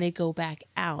 but then they go back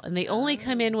out, and they only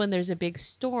come in when there's a big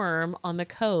storm on the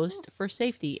coast for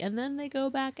safety, and then they go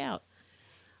back out.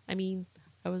 I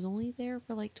was only there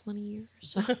for like 20 years.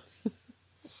 So.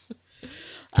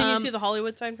 Can you see the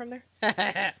Hollywood sign from there?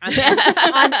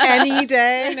 on any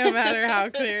day, no matter how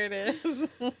clear it is.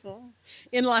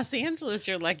 In Los Angeles,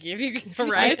 you're lucky if you can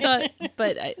see it.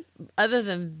 But other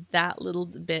than that little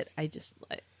bit, I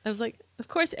was like, of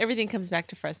course, everything comes back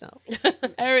to Fresno.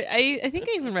 I think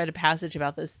I even read a passage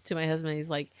about this to my husband. He's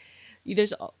like,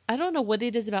 I don't know what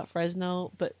it is about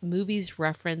Fresno, but movies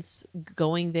reference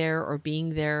going there or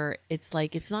being there. It's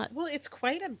like, it's not. Well, it's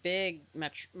quite a big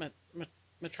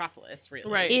metropolis,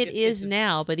 really. Right. It is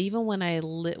now, but even when I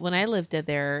lived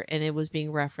there and it was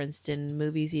being referenced in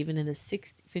movies, even in the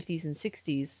 50s and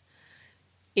 60s,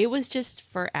 it was just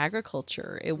for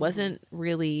agriculture. It wasn't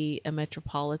really a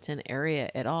metropolitan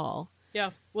area at all. Yeah.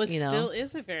 Well, it still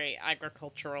is a very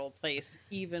agricultural place,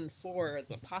 even for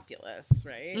the populace,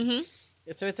 right?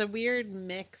 Mm-hmm. So it's a weird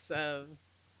mix of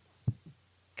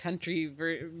country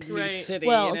city.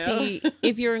 Well, see,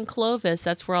 if you're in Clovis,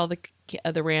 that's where all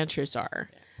the ranchers are.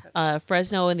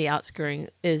 Fresno and the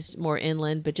outskirts is more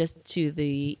inland, but just to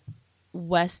the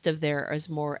west of there is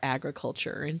more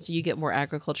agriculture, and so you get more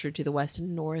agriculture to the west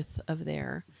and north of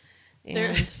there.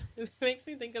 And it makes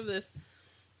me think of this.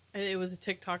 It was a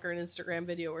TikTok or an Instagram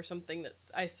video or something that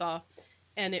I saw,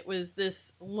 and it was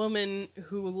this woman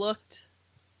who looked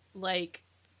like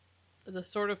the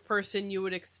sort of person you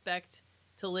would expect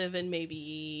to live in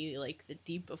maybe like the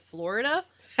deep of Florida.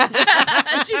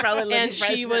 She probably lived in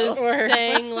Fresno. She was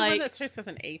saying what's like, the one that starts with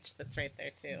an H that's right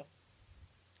there too.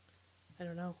 I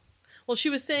don't know. Well, she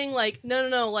was saying like,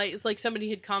 no, like it's like somebody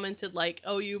had commented like,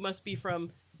 oh, you must be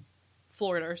from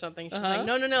Florida or something. She's like,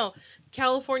 no,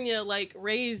 California, like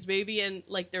raised baby, and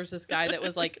like there's this guy that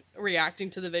was like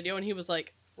reacting to the video, and he was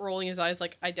like, rolling his eyes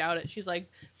like, I doubt it. She's like,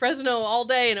 Fresno all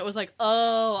day. And it was like,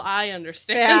 oh, I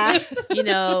understand. Yeah. You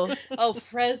know, Oh,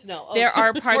 Fresno. Oh, there are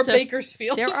or parts of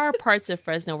Bakersfield. there are parts of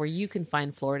Fresno where you can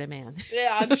find Florida man.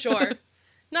 Yeah, I'm sure.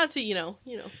 Not to, No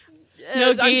I'm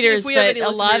sure gators, if we have but any a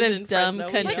lot listeners of in dumb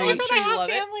Fresno, country. Like, I'm listen, sure I you have love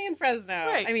it. family in Fresno.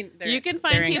 Right. I mean, You can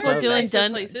they're find in people both doing nicer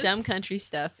places. places. dumb country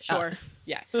stuff. Sure.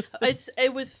 Yes.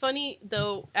 It was funny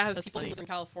though, as people funny. from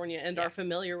California and Yeah. are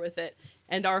familiar with it,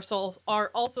 and are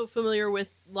also familiar with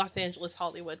Los Angeles,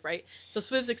 Hollywood, right? So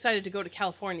Swiv's excited to go to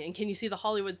California, and can you see the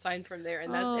Hollywood sign from there?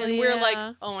 And we're like,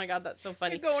 yeah. oh my god, that's so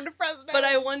funny. You're going to Fresno. But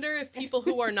I wonder if people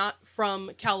who are not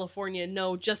from California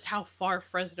know just how far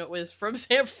Fresno is from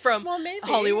well, maybe.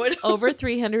 Hollywood. Over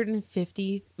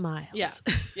 350 miles. Yeah.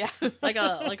 Yeah. like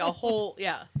a whole It's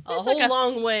whole like a-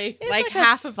 long way. It's like like a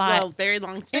half of five- well, very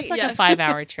long state. It's like Yes. a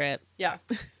 5-hour trip. Yeah.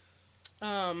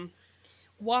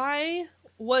 Why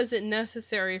was it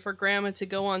necessary for Grandma to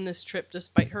go on this trip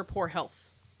despite her poor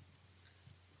health?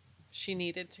 She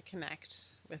needed to connect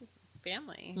with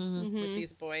family, Mhm. with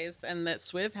these boys, and that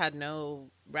Swiv had no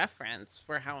reference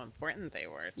for how important they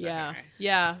were to Yeah. her.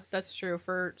 Yeah, that's true.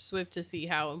 For Swift to see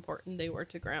how important they were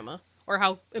to Grandma, or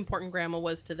how important Grandma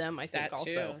was to them, I think That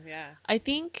also. too, yeah. I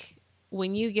think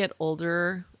when you get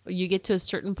older, you get to a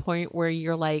certain point where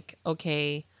you're like,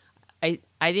 okay,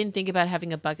 I didn't think about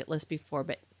having a bucket list before,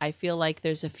 but I feel like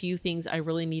there's a few things I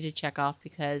really need to check off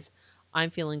because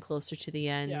I'm feeling closer to the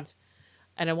end. Yeah.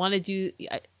 And I want to do,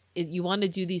 you want to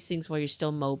do these things while you're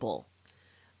still mobile.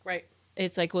 Right.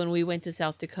 It's like when we went to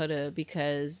South Dakota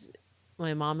because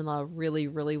my mom-in-law really,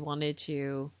 really wanted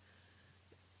to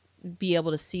be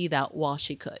able to see that while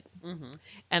she could. Mm-hmm.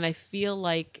 And I feel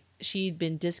like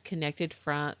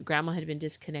Grandma had been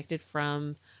disconnected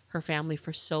from her family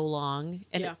for so long.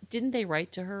 And Yeah. didn't they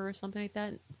write to her or something like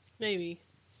that? Maybe.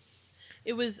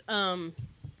 It was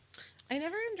I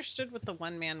never understood what the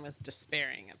one man was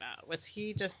despairing about. Was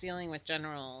he just dealing with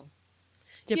general?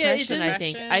 Depression, I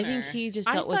think. Depression, I think or- he just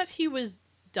I dealt thought with. he was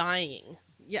dying,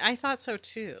 Yeah, I thought so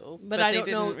too. but they I don't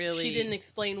didn't know. Really... She didn't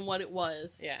explain what it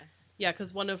was. Yeah. Yeah,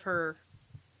 because one of her,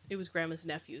 it was Grandma's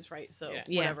nephews, right? So Yeah.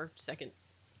 Yeah. whatever, second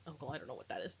uncle, I don't know what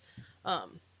that is.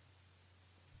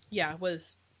 Yeah,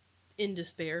 was in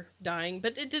despair, dying,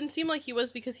 but it didn't seem like he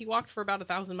was because he walked for about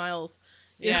 1,000 miles.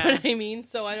 You know what I mean?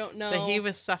 So I don't know. But he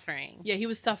was suffering. Yeah, he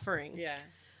was suffering. Yeah.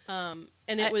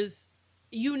 And it was,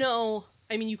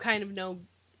 I mean, you kind of know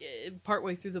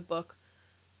partway through the book,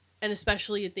 and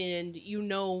especially at the end, you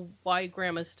know why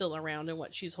Grandma's still around and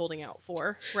what she's holding out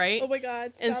for, right? Oh my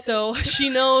God. And so she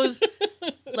knows,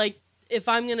 like, if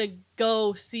I'm going to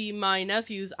go see my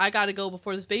nephews, I got to go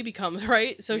before this baby comes,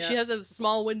 right? So she Yep. has a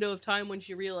small window of time when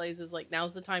she realizes, like,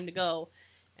 now's the time to go.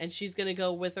 And she's going to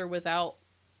go with or without,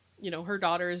 her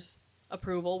daughter's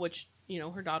approval, which,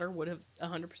 her daughter would have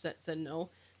 100% said no.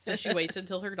 So she waits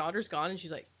until her daughter's gone, and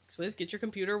she's like, Swift, get your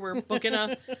computer. We're booking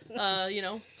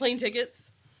plane tickets.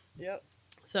 Yep.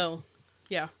 So,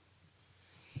 yeah.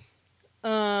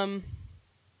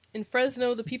 In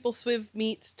Fresno, the people Swiv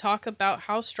meets talk about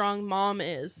how strong Mom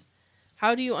is.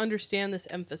 How do you understand this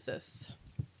emphasis?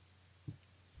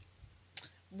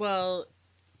 Well,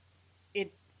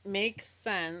 it makes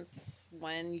sense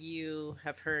when you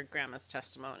have heard Grandma's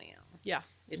testimonial. Yeah.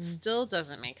 It still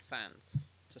doesn't make sense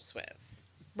to Swiv.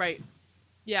 Right.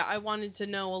 Yeah, I wanted to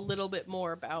know a little bit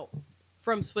more about,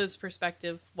 from Swiv's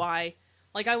perspective, why.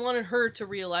 Like, I wanted her to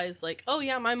realize, like, oh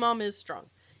yeah, my mom is strong.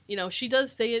 She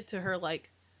does say it to her, like,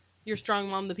 you're strong,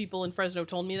 Mom. The people in Fresno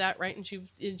told me that, right?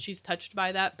 And she's touched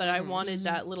by that. But I wanted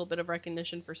that little bit of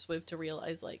recognition for Swiv to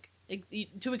realize, like,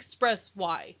 to express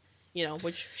why,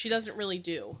 which she doesn't really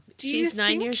do. She's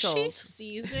 9 think years she old.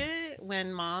 sees it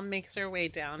when Mom makes her way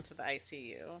down to the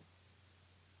ICU?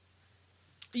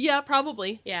 Yeah,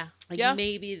 probably. Yeah. Like Yeah.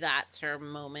 maybe that's her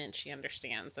moment. She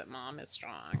understands that Mom is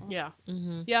strong. Yeah.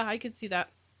 Mm-hmm. Yeah, I could see that.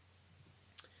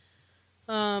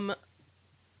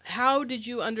 How did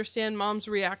you understand Mom's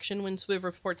reaction when Swiv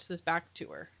reports this back to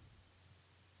her?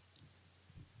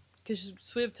 Because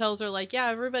Swiv tells her, like, yeah,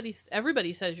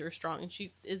 everybody says you're strong, and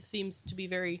she seems to be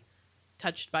very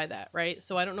touched by that, right?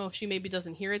 So I don't know if she maybe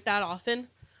doesn't hear it that often,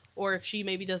 or if she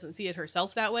maybe doesn't see it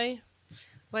herself that way.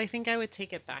 Well, I think I would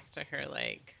take it back to her,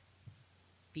 like,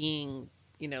 being,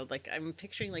 like, I'm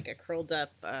picturing, like, a curled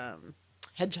up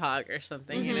hedgehog or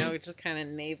something, Mhm. just kind of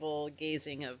navel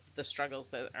gazing of the struggles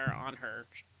that are on her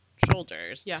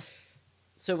shoulders. Yeah.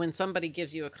 So when somebody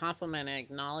gives you a compliment and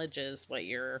acknowledges what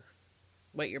you're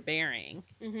bearing,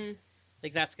 Mm-hmm.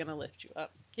 like, that's going to lift you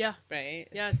up. Yeah. Right?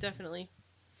 Yeah, definitely.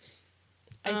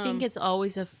 I think it's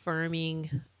always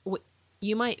affirming.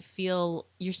 You might feel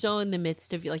you're so in the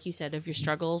midst of, like you said, of your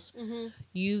struggles. Mm-hmm.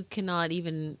 You cannot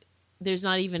even there's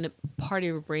not even a part of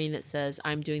your brain that says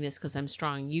I'm doing this because I'm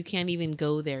strong. You can't even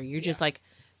go there. You're just like,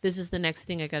 this is the next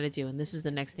thing I got to do, and this is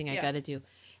the next thing I got to do,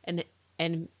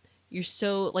 and you're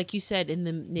so, like you said, in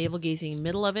the navel gazing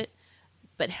middle of it,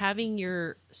 but having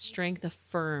your strength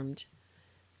affirmed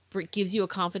gives you a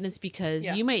confidence, because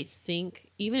you might think,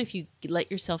 even if you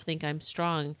let yourself think I'm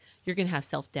strong, you're going to have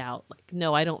self-doubt. Like,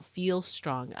 no, I don't feel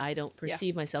strong. I don't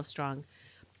perceive myself strong.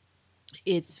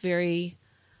 It's very,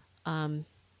 like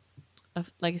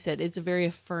I said, it's very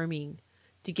affirming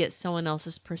to get someone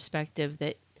else's perspective,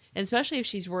 that, and especially if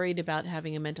she's worried about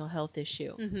having a mental health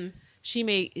issue. Mm-hmm. She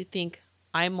may think,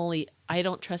 I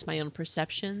don't trust my own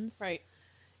perceptions. Right.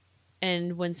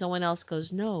 And when someone else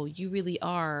goes, no, you really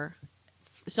are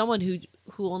someone who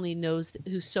only knows,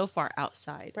 who's so far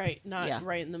outside. Right. Not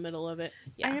right in the middle of it.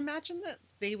 I imagine that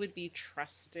they would be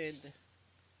trusted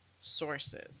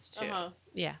sources too.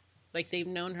 Yeah. Like, they've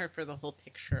known her for the whole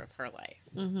picture of her life.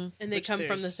 Mm-hmm. And they come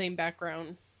from the same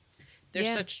background.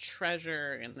 There's such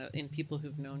treasure in people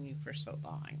who've known you for so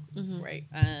long. Mm-hmm. Right.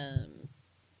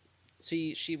 So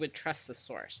she would trust the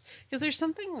source. Because there's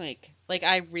something like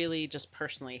I really just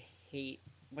personally hate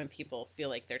when people feel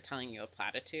like they're telling you a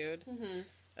platitude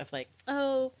of like,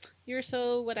 oh, you're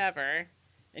so whatever.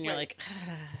 And you're like,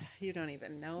 you don't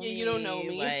even know me. You don't know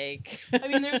me. Like, I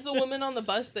mean, there's the woman on the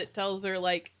bus that tells her,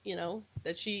 like,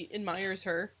 that she admires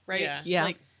her, right? Yeah.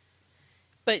 Like,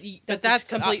 but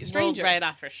that's a complete stranger. Right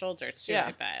off her shoulder, too, Yeah.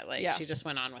 I bet. Like, she just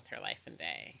went on with her life and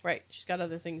day. Right. She's got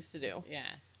other things to do.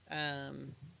 Yeah.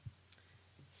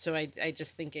 So I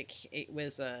just think it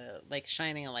was like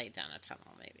shining a light down a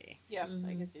tunnel, maybe. Yeah,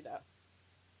 I can see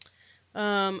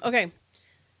that. Okay.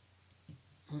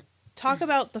 Talk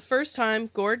about the first time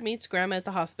Gord meets Grandma at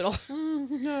the hospital.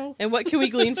 No. And what can we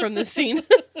glean from this scene?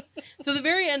 So the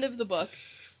very end of the book,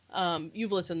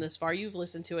 you've listened this far. You've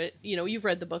listened to it. You've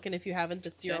read the book, and if you haven't,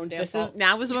 it's your own damn fault.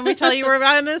 Now is when we tell you we're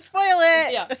about to spoil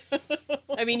it. Yeah.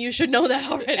 I mean, you should know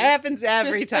that already. It happens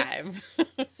every time.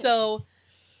 So,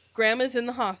 Grandma's in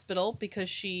the hospital because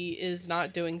she is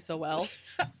not doing so well.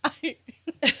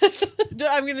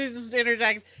 I'm going to just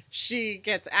interject. She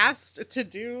gets asked to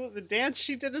do the dance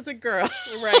she did as a girl.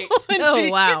 Right. And she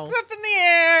gets up in the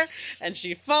air, and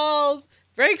she falls,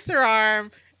 breaks her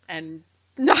arm, and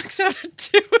knocks out a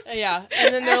tooth. Yeah.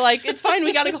 And then they're like, it's fine,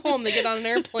 we got to go home. They get on an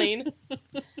airplane.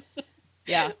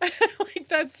 Yeah. Like,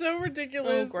 that's so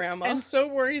ridiculous. Oh, Grandma. And so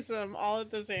worrisome all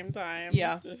at the same time.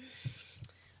 Yeah.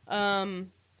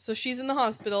 So she's in the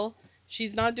hospital.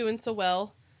 She's not doing so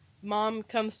well. Mom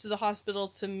comes to the hospital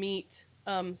to meet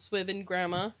Swiv and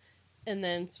Grandma. And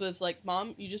then Swiv's like,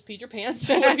 Mom, you just peed your pants.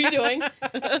 What are you doing?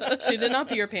 She did not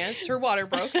pee her pants. Her water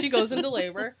broke. She goes into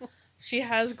labor. She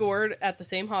has Gord at the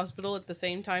same hospital at the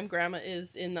same time Grandma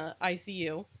is in the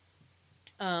ICU.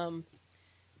 And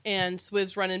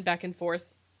Swiv's running back and forth,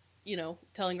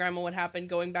 telling Grandma what happened,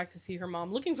 going back to see her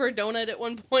mom, looking for a donut at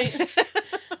one point.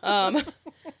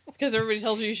 Because everybody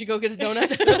tells her you should go get a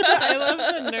donut. I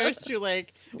love the nurse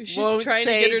who, she's won't trying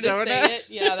to say get her to donut. say it.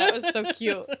 Yeah, that was so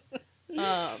cute.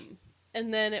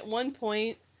 And then at one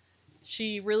point,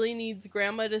 she really needs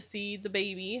Grandma to see the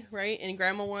baby, right? And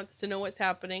Grandma wants to know what's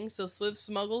happening, so Swiv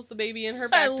smuggles the baby in her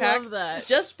backpack. I love that.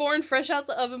 Just born, fresh out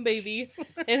the oven baby,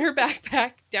 in her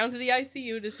backpack, down to the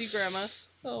ICU to see Grandma.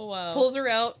 Oh, wow. Pulls her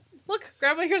out. Look,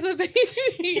 Grandma, here's the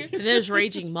baby. And there's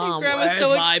raging mom. Grandma's Where's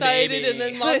so my excited, baby? and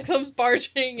then Mom comes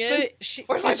barging in. But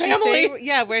Where's my did she family?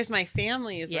 say, where's my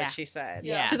family is Yeah. what she said.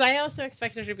 Yeah. Because I also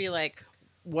expected her to be like,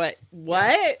 what?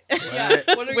 Yeah,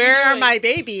 what are Where you are doing? my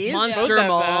babies? Monster Both of them.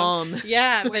 mom.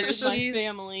 Yeah, but Where's my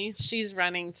family? she's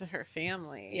running to her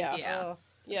family. Yeah. Oh.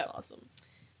 Yeah. That's awesome.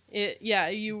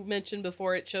 You mentioned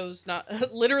before it shows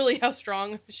not literally how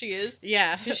strong she is.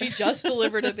 Yeah. She just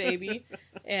delivered a baby,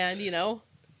 and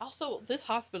also this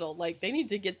hospital, they need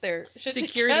to get their shit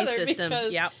Security together system.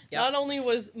 because Yep. not only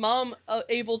was Mom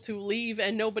able to leave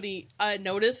and nobody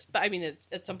noticed, but I mean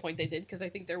at some point they did because I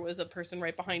think there was a person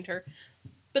right behind her.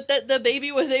 But that the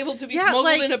baby was able to be smuggled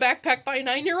in a backpack by a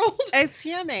 9-year-old. At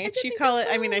CMH, you call it.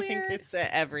 I mean, I think weird. it's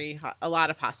at a lot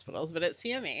of hospitals, but at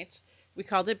CMH, we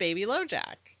called it Baby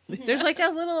LoJack. There's a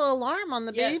little alarm on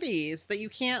the Yes. babies that you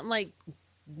can't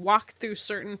walk through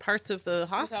certain parts of the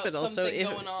hospital. So something if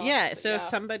going off, if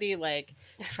somebody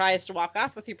tries to walk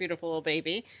off with your beautiful little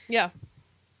baby, Yeah,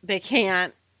 they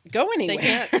can't go anywhere. they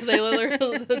can't. So they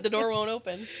literally the door won't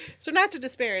open. So not to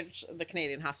disparage the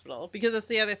Canadian hospital, because that's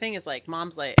the other thing is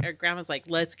Mom's or Grandma's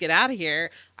let's get out of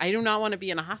here. I do not want to be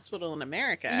in a hospital in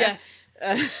America. Yes,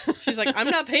 she's like, I'm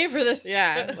not paying for this.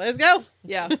 Yeah, let's go.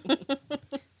 Yeah.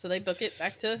 So they book it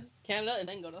back to Canada and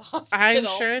then go to the hospital. I'm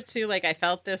sure too. I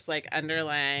felt this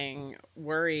underlying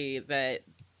worry that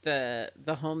the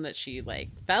home that she like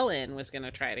fell in was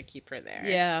gonna try to keep her there.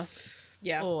 Yeah.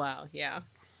 Yeah. Oh wow, yeah.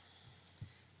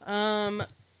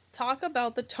 Talk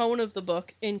about the tone of the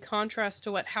book in contrast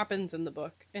to what happens in the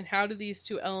book, and how do these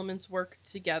two elements work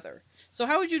together? So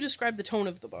how would you describe the tone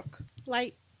of the book?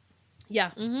 Light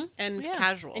Yeah. Mm-hmm. and Yeah.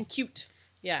 casual. And cute.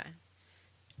 Yeah.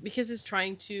 Because it's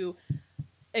trying to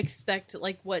expect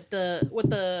like what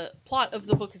the plot of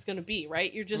the book is going to be,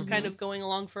 right? You're just kind of going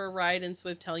along for a ride, and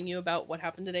Swift telling you about what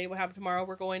happened today, what happened tomorrow,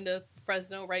 we're going to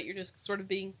Fresno, right? You're just sort of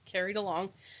being carried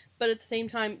along. But at the same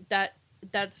time,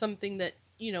 that's something that,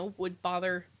 you know, would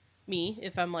bother me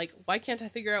if I'm like, why can't I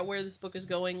figure out where this book is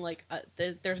going? Like,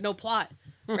 there's no plot,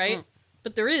 right?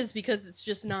 But there is, because it's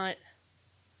just not,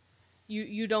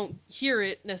 you don't hear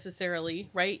it necessarily,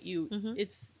 right?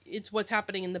 It's what's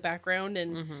happening in the background,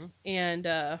 and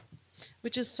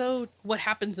Which is so what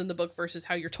happens in the book versus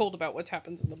how you're told about what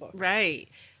happens in the book. right.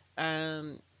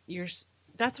 You're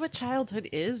that's what childhood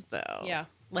is, though. Yeah.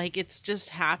 Like it's just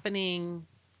happening.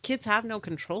 Kids have no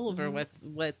control over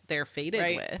what they're fated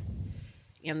Right. with,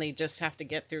 and they just have to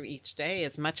get through each day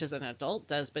as much as an adult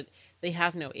does. But they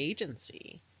have no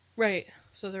agency. Right.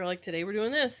 So they're like, today we're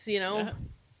doing this, you know?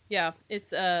 Yeah.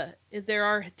 It's, there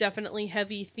are definitely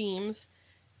heavy themes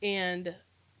and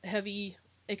heavy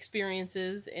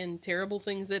experiences and terrible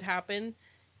things that happen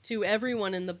to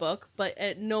everyone in the book, but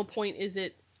at no point is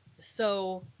it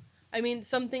so. I mean,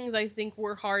 some things I think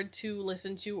were hard to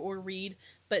listen to or read,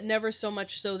 but never so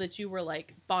much so that you were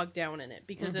like bogged down in it,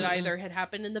 because it either had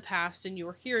happened in the past and you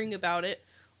were hearing about it,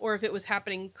 or if it was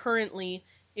happening currently,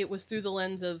 it was through the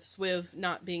lens of Swiv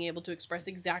not being able to express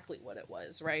exactly what it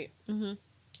was, right? Mm-hmm.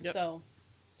 Yep. So,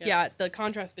 Yep. yeah, the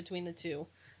contrast between the two,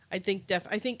 I think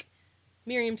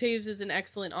Miriam Toews is an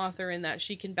excellent author in that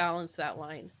she can balance that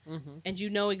line. And you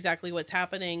know exactly what's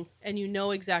happening, and you know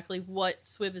exactly what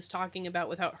Swiv is talking about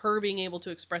without her being able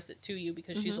to express it to you,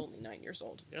 because she's only 9 years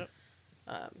old. Yep.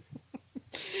 Um,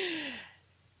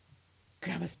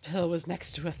 Grandma's pill was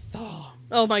next to a thong.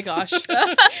 oh my gosh.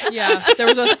 Yeah, there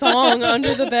was a thong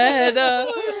under the bed. I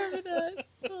remember that.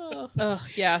 Oh.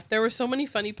 Yeah, there were so many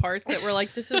funny parts that were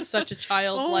like, this is such a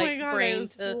childlike brain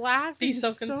to be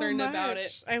so concerned about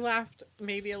it. I laughed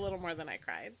maybe a little more than I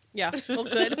cried. Yeah, well,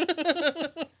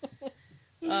 good.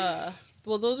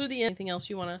 Well, those are the anything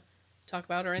else you want to talk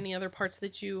about, or any other parts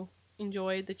that you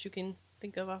enjoyed that you can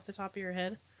think of off the top of your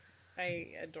head? I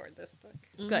adored this book.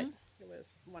 Good. It was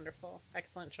wonderful.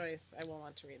 Excellent choice. I will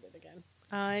want to read it again.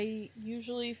 I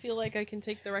usually feel like I can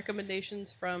take the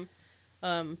recommendations from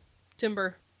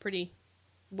Timber pretty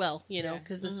well, you know,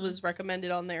 because this was recommended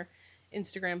on their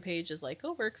Instagram page as like,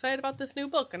 oh, we're excited about this new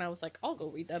book. And I was like, I'll go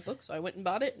read that book. So I went and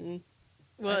bought it, and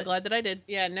I'm glad that I did.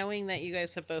 Yeah, knowing that you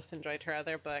guys have both enjoyed her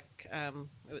other book,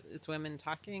 it's Women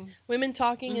Talking. Women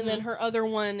Talking, and then her other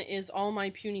one is All My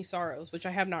Puny Sorrows, which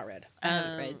I have not read. I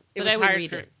haven't read. It But was I would hard read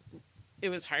for, it. It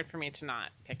was hard for me to not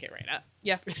pick it right up.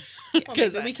 Yeah. Well,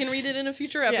 Maybe we can read it in a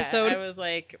future episode. I was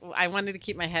like, I wanted to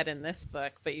keep my head in this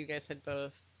book, but you guys had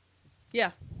both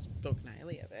spoken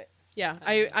highly of it. Yeah,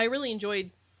 I really enjoyed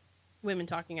Women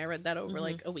Talking. I read that over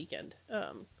like a weekend.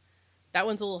 That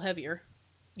one's a little heavier.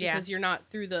 Because you're not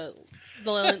through the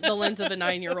lens of a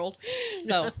 9-year-old.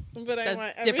 So, but I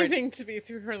want different. everything to be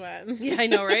through her lens. Yeah, I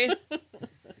know, right?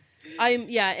 And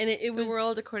it was The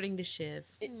world according to Shiv.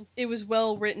 it was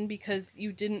well written, because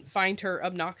you didn't find her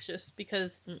obnoxious,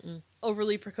 because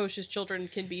overly precocious children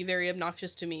can be very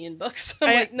obnoxious to me in books.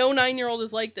 I'm like, no 9-year-old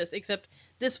is like this, except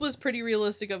this was pretty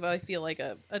realistic of, I feel like,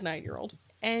 a 9-year-old.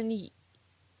 And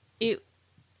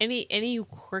any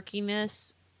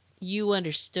quirkiness you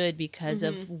understood because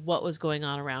of what was going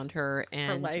on around her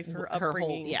and Her life, her whole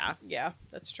upbringing. Yeah,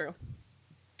 that's true.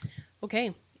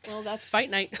 Okay, well, that's Fight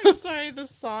Night. I'm sorry, the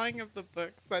song of the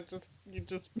books that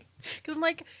because I'm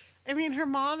like, I mean, her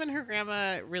mom and her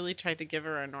grandma really tried to give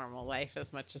her a normal life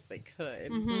as much as they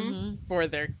could for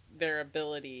their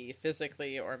ability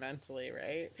physically or mentally,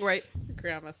 right? Right.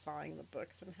 Grandma sawing the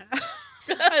books in half.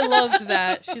 I loved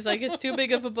that. She's like, it's too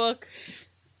big of a book.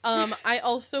 I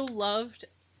also loved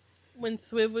when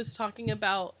Swiv was talking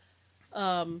about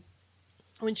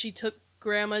when she took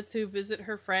Grandma to visit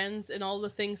her friends, and all the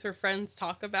things her friends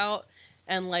talk about,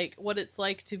 and like what it's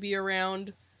like to be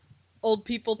around old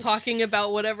people talking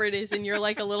about whatever it is, and you're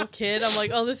like a little kid. I'm like,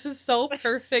 oh, this is so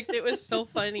perfect. It was so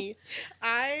funny.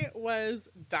 I was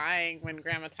dying when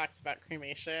Grandma talks about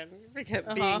cremation because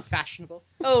being fashionable.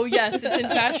 Oh yes, it's in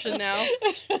fashion now.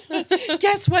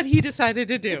 Guess what he decided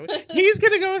to do? He's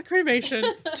gonna go with cremation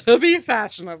to be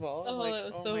fashionable. Oh, like, that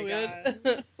was oh so my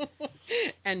good. God.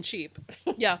 And cheap.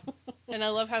 Yeah, and I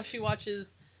love how she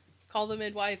watches Call the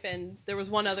Midwife, and there was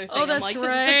one other thing. Oh, I'm that's like, right.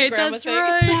 this is such a grandma That's thing.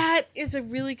 right. That is a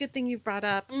really good thing you brought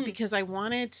up Mm. because I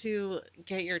wanted to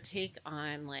get your take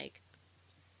on like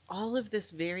all of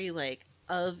this very like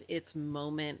of its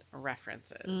moment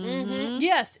references. Mhm.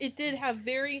 Yes, it did have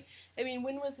very. I mean,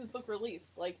 when was this book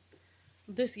released? Like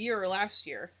this year or last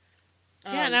year?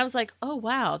 Yeah, and I was like, oh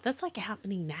wow, that's like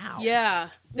happening now. Yeah,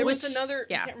 there was Which- another. I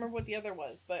yeah. can't remember what the other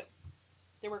was, but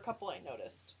there were a couple I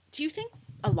noticed. Do you think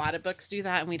a lot of books do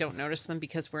that and we don't notice them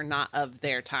because we're not of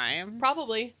their time?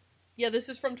 Probably. Yeah, this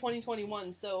is from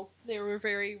 2021, so they were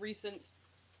very recent.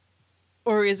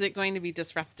 Or is it going to be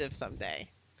disruptive someday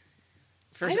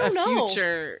for I don't a know.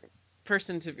 future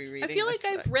person to be I reading? feel like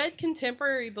this I've book? read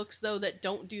contemporary books though that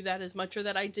don't do that as much, or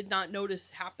that I did not notice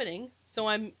happening. So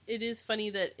it is funny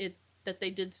that they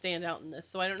did stand out in this.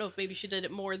 So I don't know if maybe she did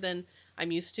it more than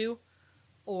I'm used to,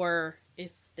 or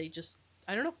if they just,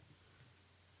 I don't know.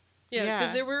 Yeah, because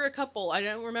Yeah. there were a couple. I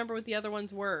don't remember what the other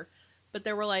ones were, but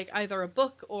there were like either a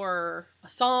book or a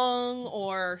song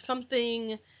or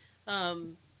something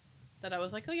that I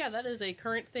was like, oh yeah, that is a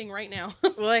current thing right now.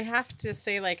 Well, I have to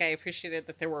say, like, I appreciated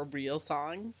that there were real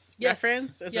songs Yes.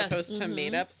 referenced as Yes. opposed to Mhm.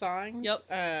 made up songs. Yep.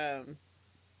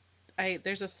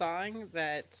 There's a song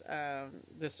that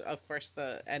this, of course,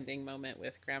 the ending moment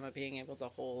with Grandma being able to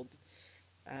hold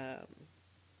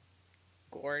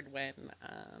Gord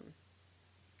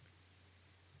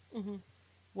hmm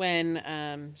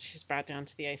when she's brought down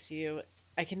to the ICU.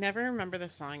 I can never remember the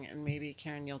song, and maybe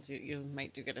Karin, you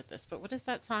might do good at this. But what is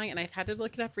that song? And I've had to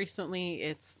look it up recently.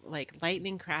 It's like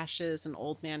lightning crashes, an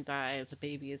old man dies, a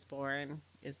baby is born.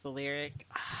 Is the lyric?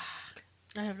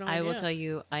 I have no I idea. will tell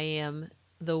you, I am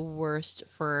the worst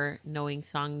for knowing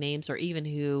song names or even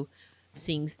who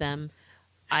sings them.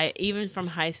 I even from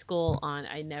high school on,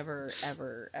 I never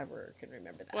ever can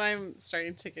remember that. Well, I'm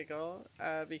starting to giggle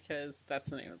because that's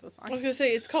the name of the I was song. gonna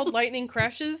say it's called Lightning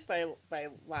Crashes. by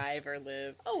Live or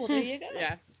Live. Oh well, there you go.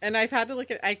 Yeah, and I've had to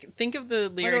look at. I think of the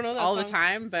lyrics know that all the song.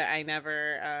 time, but I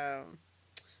never.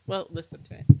 Well, listen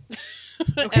to it.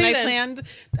 Okay, And then.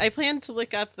 I planned to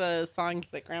look up the songs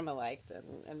that Grandma liked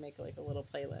and make like a little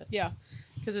playlist. Yeah.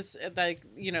 Because it's like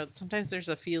sometimes there's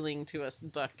a feeling to a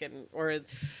book or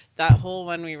that whole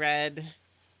one we read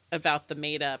about the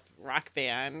made up rock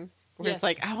band where Yes. it's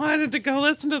like I wanted to go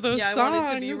listen to those Yeah, I songs.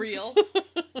 want it to be real.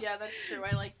 Yeah, that's true.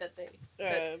 I like that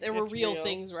there were It's real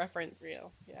things referenced.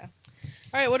 Real, yeah.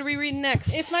 All right, what are we reading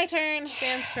next? It's my turn.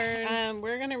 Dan's turn.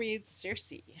 We're gonna read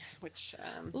Circe, which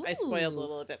I spoiled a Ooh.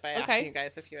 little bit by Okay. asking you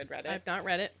guys if you had read it. I've not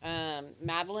read it.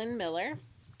 Madeline Miller.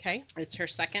 Okay. It's her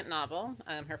second novel.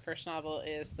 Her first novel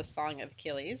is The Song of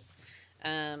Achilles.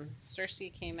 Circe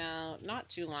came out not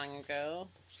too long ago.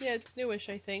 Yeah, it's newish,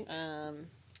 I think.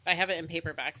 I have it in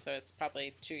paperback, so it's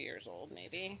probably 2 years old,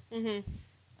 maybe. Mm-hmm.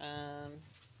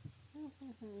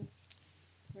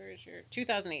 Where is your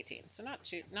 2018? So not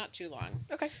too long.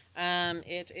 Okay.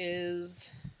 It is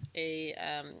a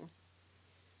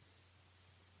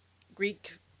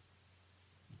Greek.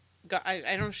 I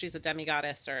don't know if she's a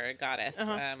demigoddess or a goddess.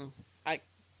 Uh-huh.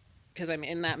 Because I'm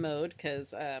in that mode.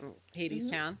 Because Hades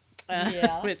Mhm. Town,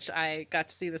 Yeah. which I got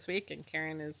to see this week, and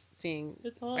Karin is seeing.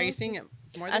 It's Are you seeing it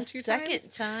more A than two second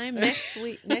times? time next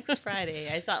week, next Friday.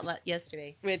 I saw it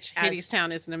yesterday. Which As- Hades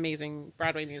Town is an amazing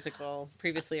Broadway musical,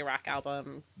 previously a rock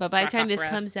album. But by the rock time this opera.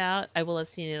 comes out, I will have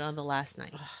seen it on the last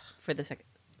night for the second.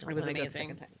 It was when I go the amazing.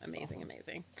 second time. It was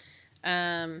awesome.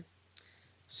 Amazing.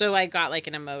 So I got like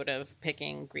in a mode of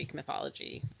picking Greek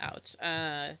mythology out.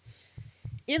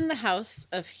 In the house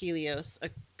of Helios, a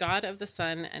god of the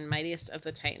sun and mightiest of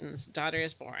the Titans, daughter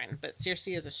is born. But Circe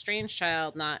is a strange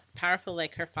child, not powerful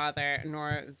like her father,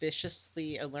 nor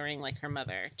viciously alluring like her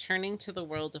mother. Turning to the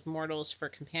world of mortals for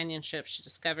companionship, she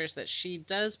discovers that she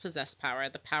does possess power,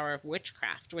 the power of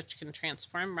witchcraft, which can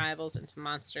transform rivals into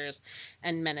monsters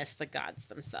and menace the gods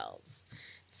themselves.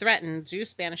 Threatened,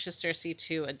 Zeus banishes Circe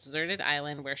to a deserted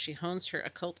island where she hones her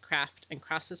occult craft and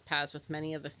crosses paths with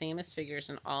many of the famous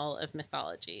figures in all of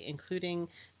mythology, including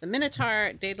the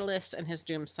Minotaur, Daedalus and his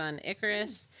doomed son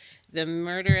Icarus, the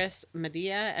murderous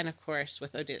Medea, and of course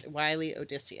with wily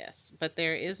Odysseus. But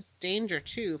there is danger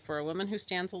too for a woman who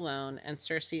stands alone, and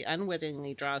Circe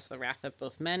unwittingly draws the wrath of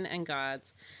both men and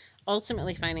gods,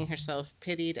 ultimately finding herself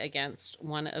pitted against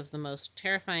one of the most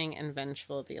terrifying and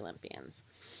vengeful of the Olympians.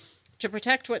 To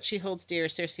protect what she holds dear,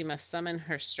 Circe must summon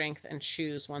her strength and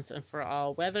choose once and for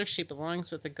all whether she belongs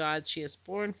with the gods she is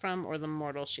born from or the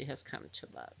mortal she has come to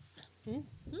love.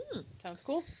 Sounds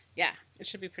cool. Yeah, it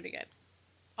should be pretty good.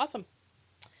 Awesome.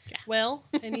 Yeah. Well,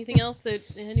 anything else that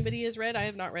anybody has read? I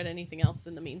have not read anything else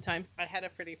in the meantime. I had a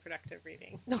pretty productive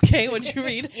reading. Okay, what'd you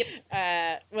read?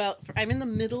 Well, I'm in the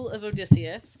middle of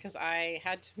Odysseus because I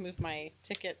had to move my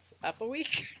tickets up a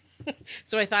week.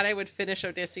 So I thought I would finish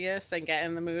Odysseus and get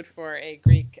in the mood for a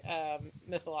Greek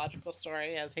mythological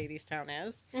story, as Hadestown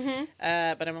is. Mm-hmm.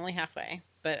 But I'm only halfway.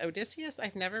 But Odysseus,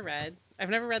 I've never read. I've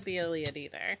never read the Iliad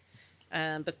either.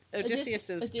 But Odysseus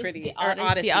is pretty.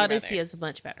 Odyssey, the Odyssey rather. is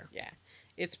much better. Yeah,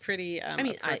 it's pretty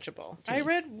mean, approachable. I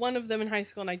read one of them in high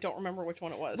school, and I don't remember which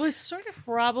one it was. Well, it's sort of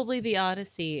probably the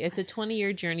Odyssey. It's a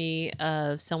 20-year journey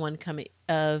of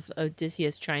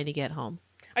Odysseus trying to get home.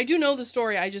 I do know the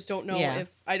story. I just don't know Yeah. if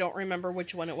I don't remember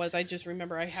which one it was. I just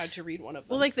remember I had to read one of them.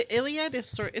 Well, like the Iliad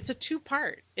is it's a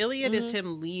two-part. Iliad is Mhm.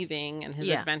 him leaving and his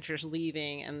Yeah. adventures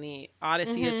leaving, and the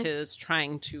Odyssey is his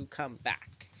trying to come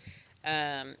back.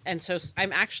 And so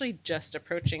I'm actually just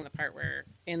approaching the part where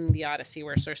in the Odyssey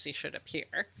where Circe should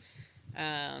appear.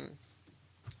 But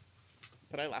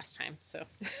I lost time, so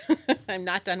I'm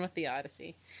not done with the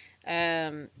Odyssey.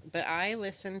 But I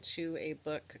listened to a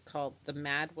book called The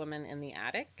Mad Woman in the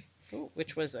Attic,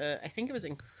 which was I think it was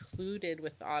included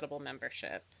with the Audible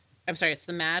membership. I'm sorry, it's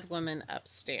The Mad Woman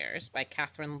Upstairs by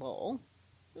Catherine Lowell.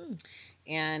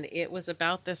 And it was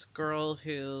about this girl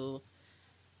who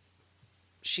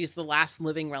she's the last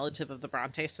living relative of the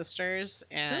Bronte sisters,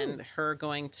 and her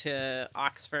going to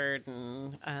Oxford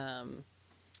and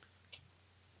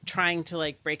trying to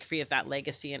like break free of that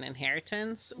legacy and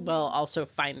inheritance while also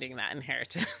finding that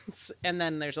inheritance. And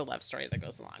then there's a love story that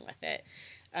goes along with it.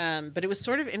 But it was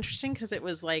sort of interesting because it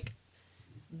was like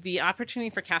the opportunity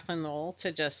for Kathleen Lowell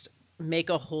to just make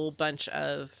a whole bunch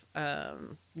of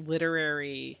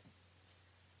literary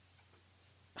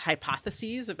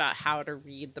hypotheses about how to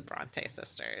read the Bronte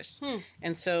sisters.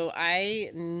 And so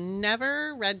I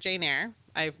never read Jane Eyre.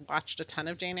 I've watched a ton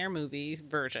of Jane Eyre movie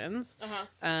versions.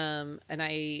 And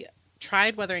I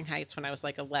tried Wuthering Heights when I was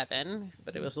like 11,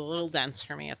 but it was a little dense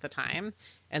for me at the time.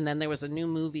 And then there was a new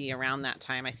movie around that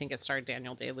time. I think it starred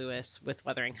Daniel Day-Lewis with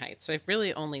Wuthering Heights. So I've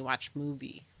really only watched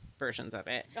movie versions of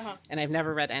it. And I've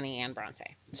never read any Anne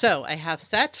Bronte. So I have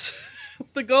set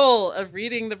the goal of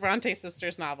reading the Bronte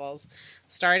sisters novels,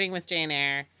 starting with Jane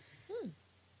Eyre.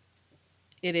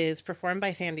 It is performed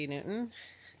by Thandie Newton,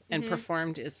 and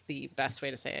performed is the best way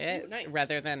to say it, nice.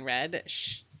 rather than read.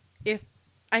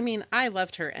 I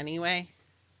loved her anyway,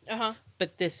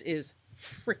 but this is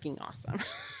freaking awesome.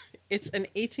 It's an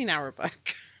 18-hour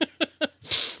book.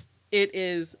 It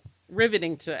is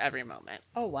riveting to every moment.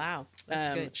 Oh, wow. That's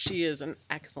good. She is an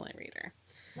excellent reader.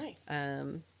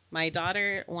 Nice. My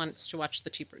daughter wants to watch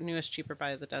the newest Cheaper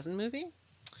by the Dozen movie.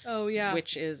 Oh, yeah.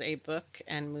 Which is a book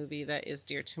and movie that is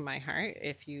dear to my heart.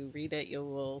 If you read it, you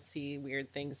will see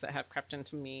weird things that have crept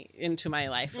into my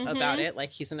life about it.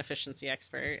 Like, he's an efficiency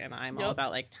expert, and I'm all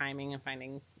about like timing and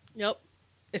finding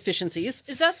efficiencies.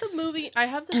 Is that the movie? I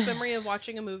have this memory of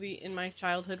watching a movie in my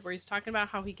childhood where he's talking about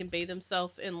how he can bathe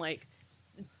himself in like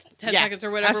 10 seconds or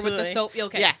whatever with the soap.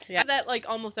 Okay. Yeah. That like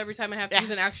almost every time I have to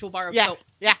use an actual bar of soap.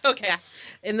 Yeah. Okay. Yeah.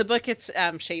 In the book, it's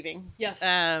shaving. Yes.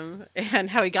 And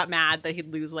how he got mad that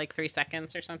he'd lose like 3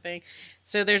 seconds or something.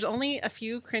 So there's only a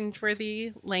few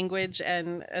cringeworthy language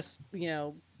and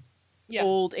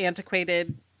old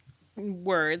antiquated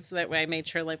words that I made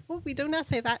sure like, well, we do not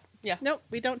say that. Yeah. Nope,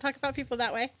 we don't talk about people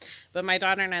that way. But my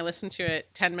daughter and I listened to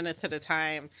it 10 minutes at a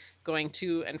time, going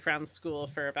to and from school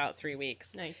for about 3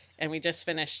 weeks. Nice. And we just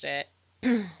finished it.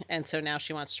 And so now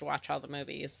she wants to watch all the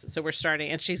movies. So we're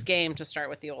starting, and she's game to start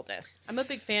with the oldest. I'm a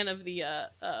big fan of the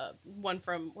one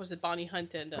from, was it Bonnie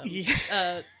Hunt and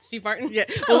Steve Martin? Yeah.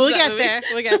 Well, we'll get there.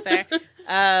 We'll get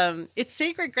there. It's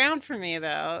sacred ground for me,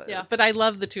 though. Yeah. But I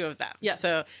love the two of them. Yes.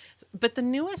 So, but the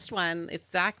newest one, it's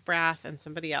Zach Braff and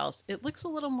somebody else. It looks a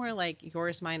little more like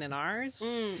Yours, Mine, and Ours.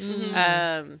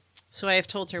 So I have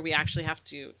told her we actually have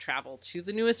to travel to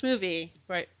the newest movie.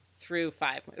 Right. Through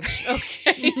 5 movies.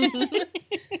 Okay.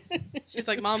 She's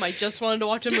like, Mom, I just wanted to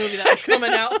watch a movie that was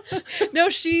coming out. No,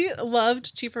 she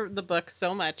loved the book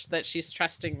so much that she's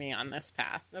trusting me on this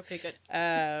path. Okay,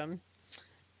 good.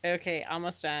 Okay,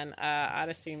 almost done.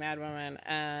 Odyssey, Mad Woman.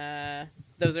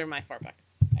 Those are my 4 books.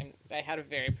 I had a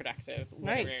very productive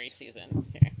literary season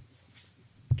here.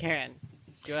 Karin,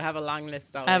 do I have a long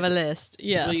list always? I have a list,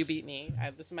 yes. Will you beat me?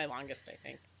 This is my longest, I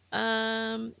think.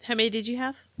 How many did you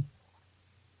have?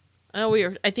 Oh,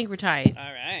 I think we're tied.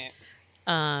 All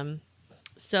right.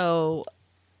 So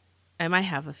I might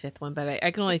have a 5th one, but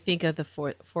I can only think of the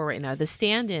 4 right now. The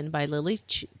Stand-In by Lily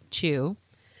Chu.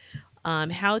 On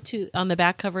the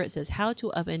back cover it says, How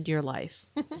to Upend Your Life.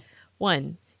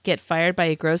 1. Get fired by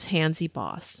a gross handsy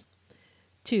boss.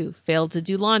 2. Fail to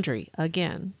do laundry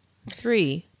again.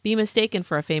 3. be mistaken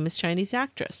for a famous Chinese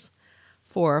actress,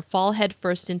 for fall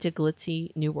headfirst into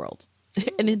glitzy new world.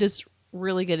 And it is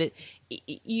really good.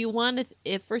 You want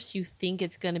to, at first you think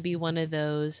it's going to be one of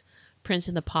those Prince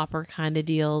and the Pauper kind of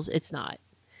deals. It's not.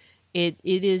 It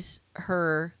is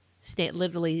her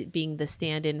literally being the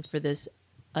stand-in for this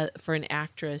for an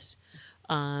actress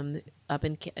up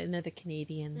in another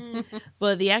Canadian.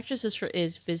 Well, the actress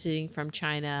is visiting from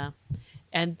China,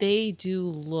 and they do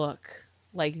look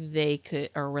like they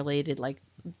are related. Like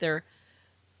the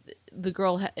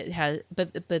girl has,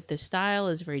 but the style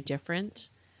is very different.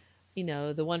 You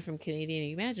know, the one from Canadian,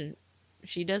 you imagine,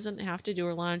 she doesn't have to do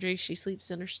her laundry. She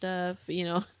sleeps in her stuff. You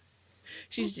know,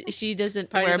 she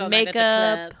doesn't wear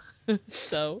makeup.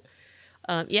 So,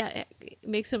 yeah, it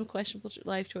makes some questionable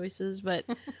life choices, but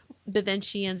then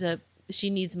she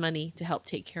needs money to help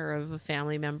take care of a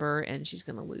family member, and she's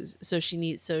gonna lose. So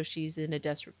she's in a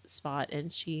desperate spot,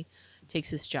 and she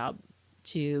takes this job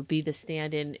to be the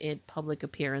stand-in in public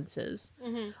appearances.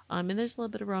 And there's a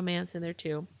little bit of romance in there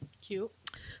too. Cute.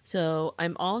 So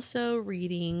I'm also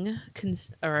reading,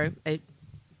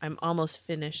 I'm almost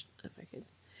finished, if I could,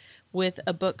 with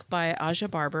a book by Aja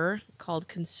Barber called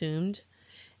Consumed.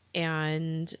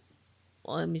 And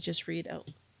let me just read out.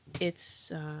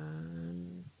 It's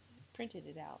printed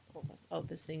it out. Hold on. Oh,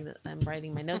 this thing that I'm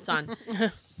writing my notes on.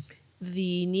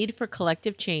 The Need for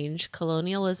Collective Change,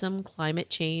 Colonialism, Climate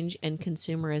Change, and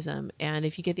Consumerism. And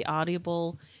if you get the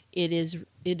Audible, it's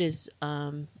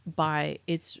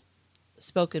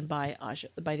spoken by Aja,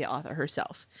 by the author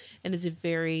herself, and it's a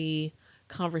very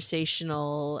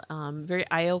conversational, very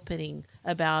eye-opening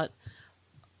about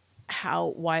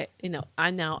why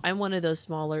I'm one of those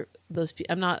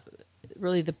I'm not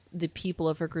really the people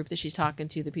of her group that she's talking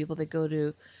to, the people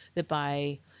that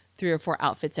buy 3 or 4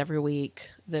 outfits every week,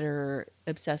 that are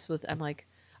obsessed with. I'm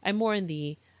more in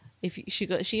the,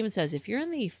 she even says, if you're in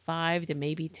the 5 to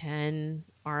maybe 10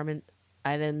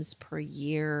 items per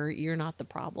year, you're not the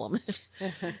problem.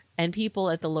 And people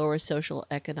at the lower social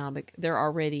economic, they're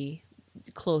already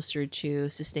closer to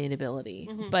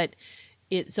sustainability. But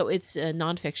it's a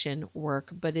nonfiction work,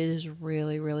 but it is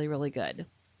really, really, really good.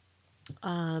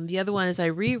 The other one is I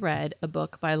reread a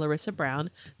book by Larissa Brown,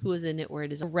 who was in it where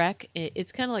it is a wreck.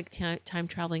 It's kind of like time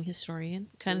traveling historian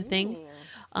kind of thing,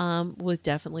 with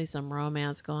definitely some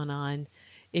romance going on.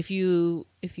 If you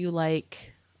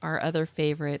like our other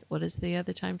favorite, what is the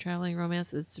other time traveling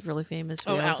romance? It's really famous.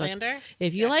 Outlander.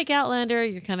 If you like Outlander,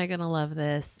 you're kind of gonna love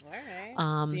this. All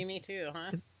right. Steamy too,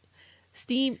 huh?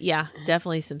 Steam, yeah,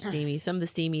 definitely some steamy. Some of the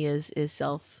steamy is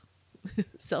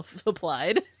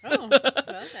self-applied. Oh,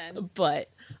 well then. But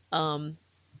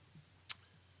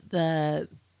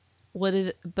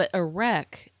but a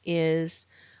wreck is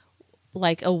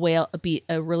like a whale,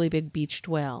 a really big beached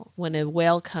whale. When a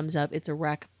whale comes up, it's a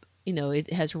wreck. You know,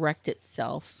 it has wrecked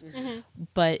itself,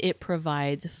 but it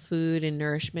provides food and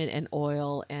nourishment and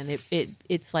oil, and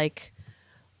it's like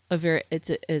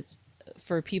it's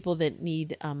for people that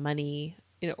need money,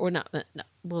 you know, or not.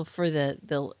 Well, for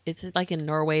it's like in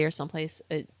Norway or someplace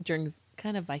during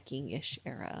kind of Viking-ish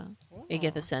era. You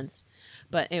get the sense.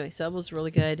 But anyway, so that was really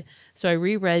good. So I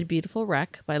reread Beautiful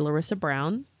Wreck by Larissa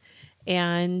Brown.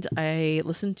 And I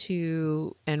listened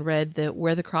to and read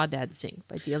Where the Crawdads Sing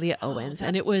by Delia Owens,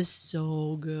 and it was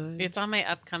so good. It's on my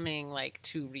upcoming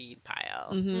to read pile.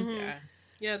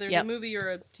 Yeah, there's a movie or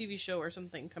a TV show or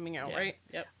something coming out, right?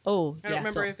 Yep. Oh, I don't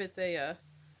remember if it's I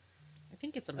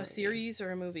think it's a series or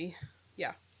a movie.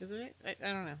 Yeah. Is it? I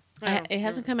don't know. It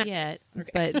hasn't come out yet,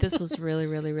 but this was really,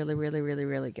 really, really, really, really,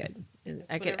 really good. And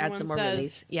I could add some more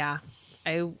release. Yeah,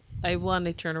 I want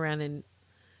to turn around and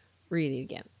read it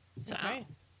again. So, okay.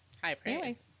 High praise.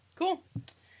 Anyway, cool.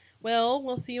 Well,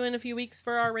 we'll see you in a few weeks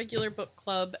for our regular book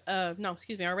club. Our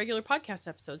regular podcast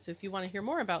episode. So if you want to hear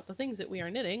more about the things that we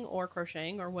are knitting or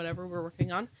crocheting or whatever we're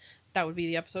working on, that would be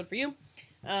the episode for you.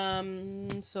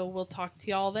 So we'll talk to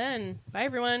y'all then. Bye,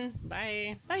 everyone.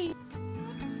 Bye. Bye.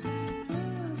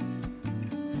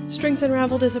 Strings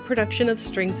Unraveled is a production of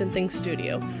Strings and Things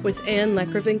Studio with Anne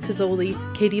Lekravin-Cazzoli,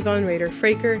 Kaity Von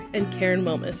Rader-Fraker, and Karin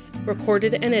Wilmoth.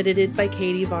 Recorded and edited by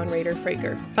Kaity Von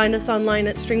Rader-Fraker. Find us online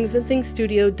at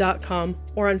stringsandthingsstudio.com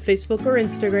or on Facebook or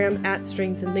Instagram at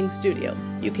Strings and Things Studio.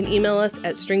 You can email us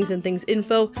at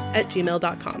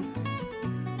stringsandthingsinfo@gmail.com.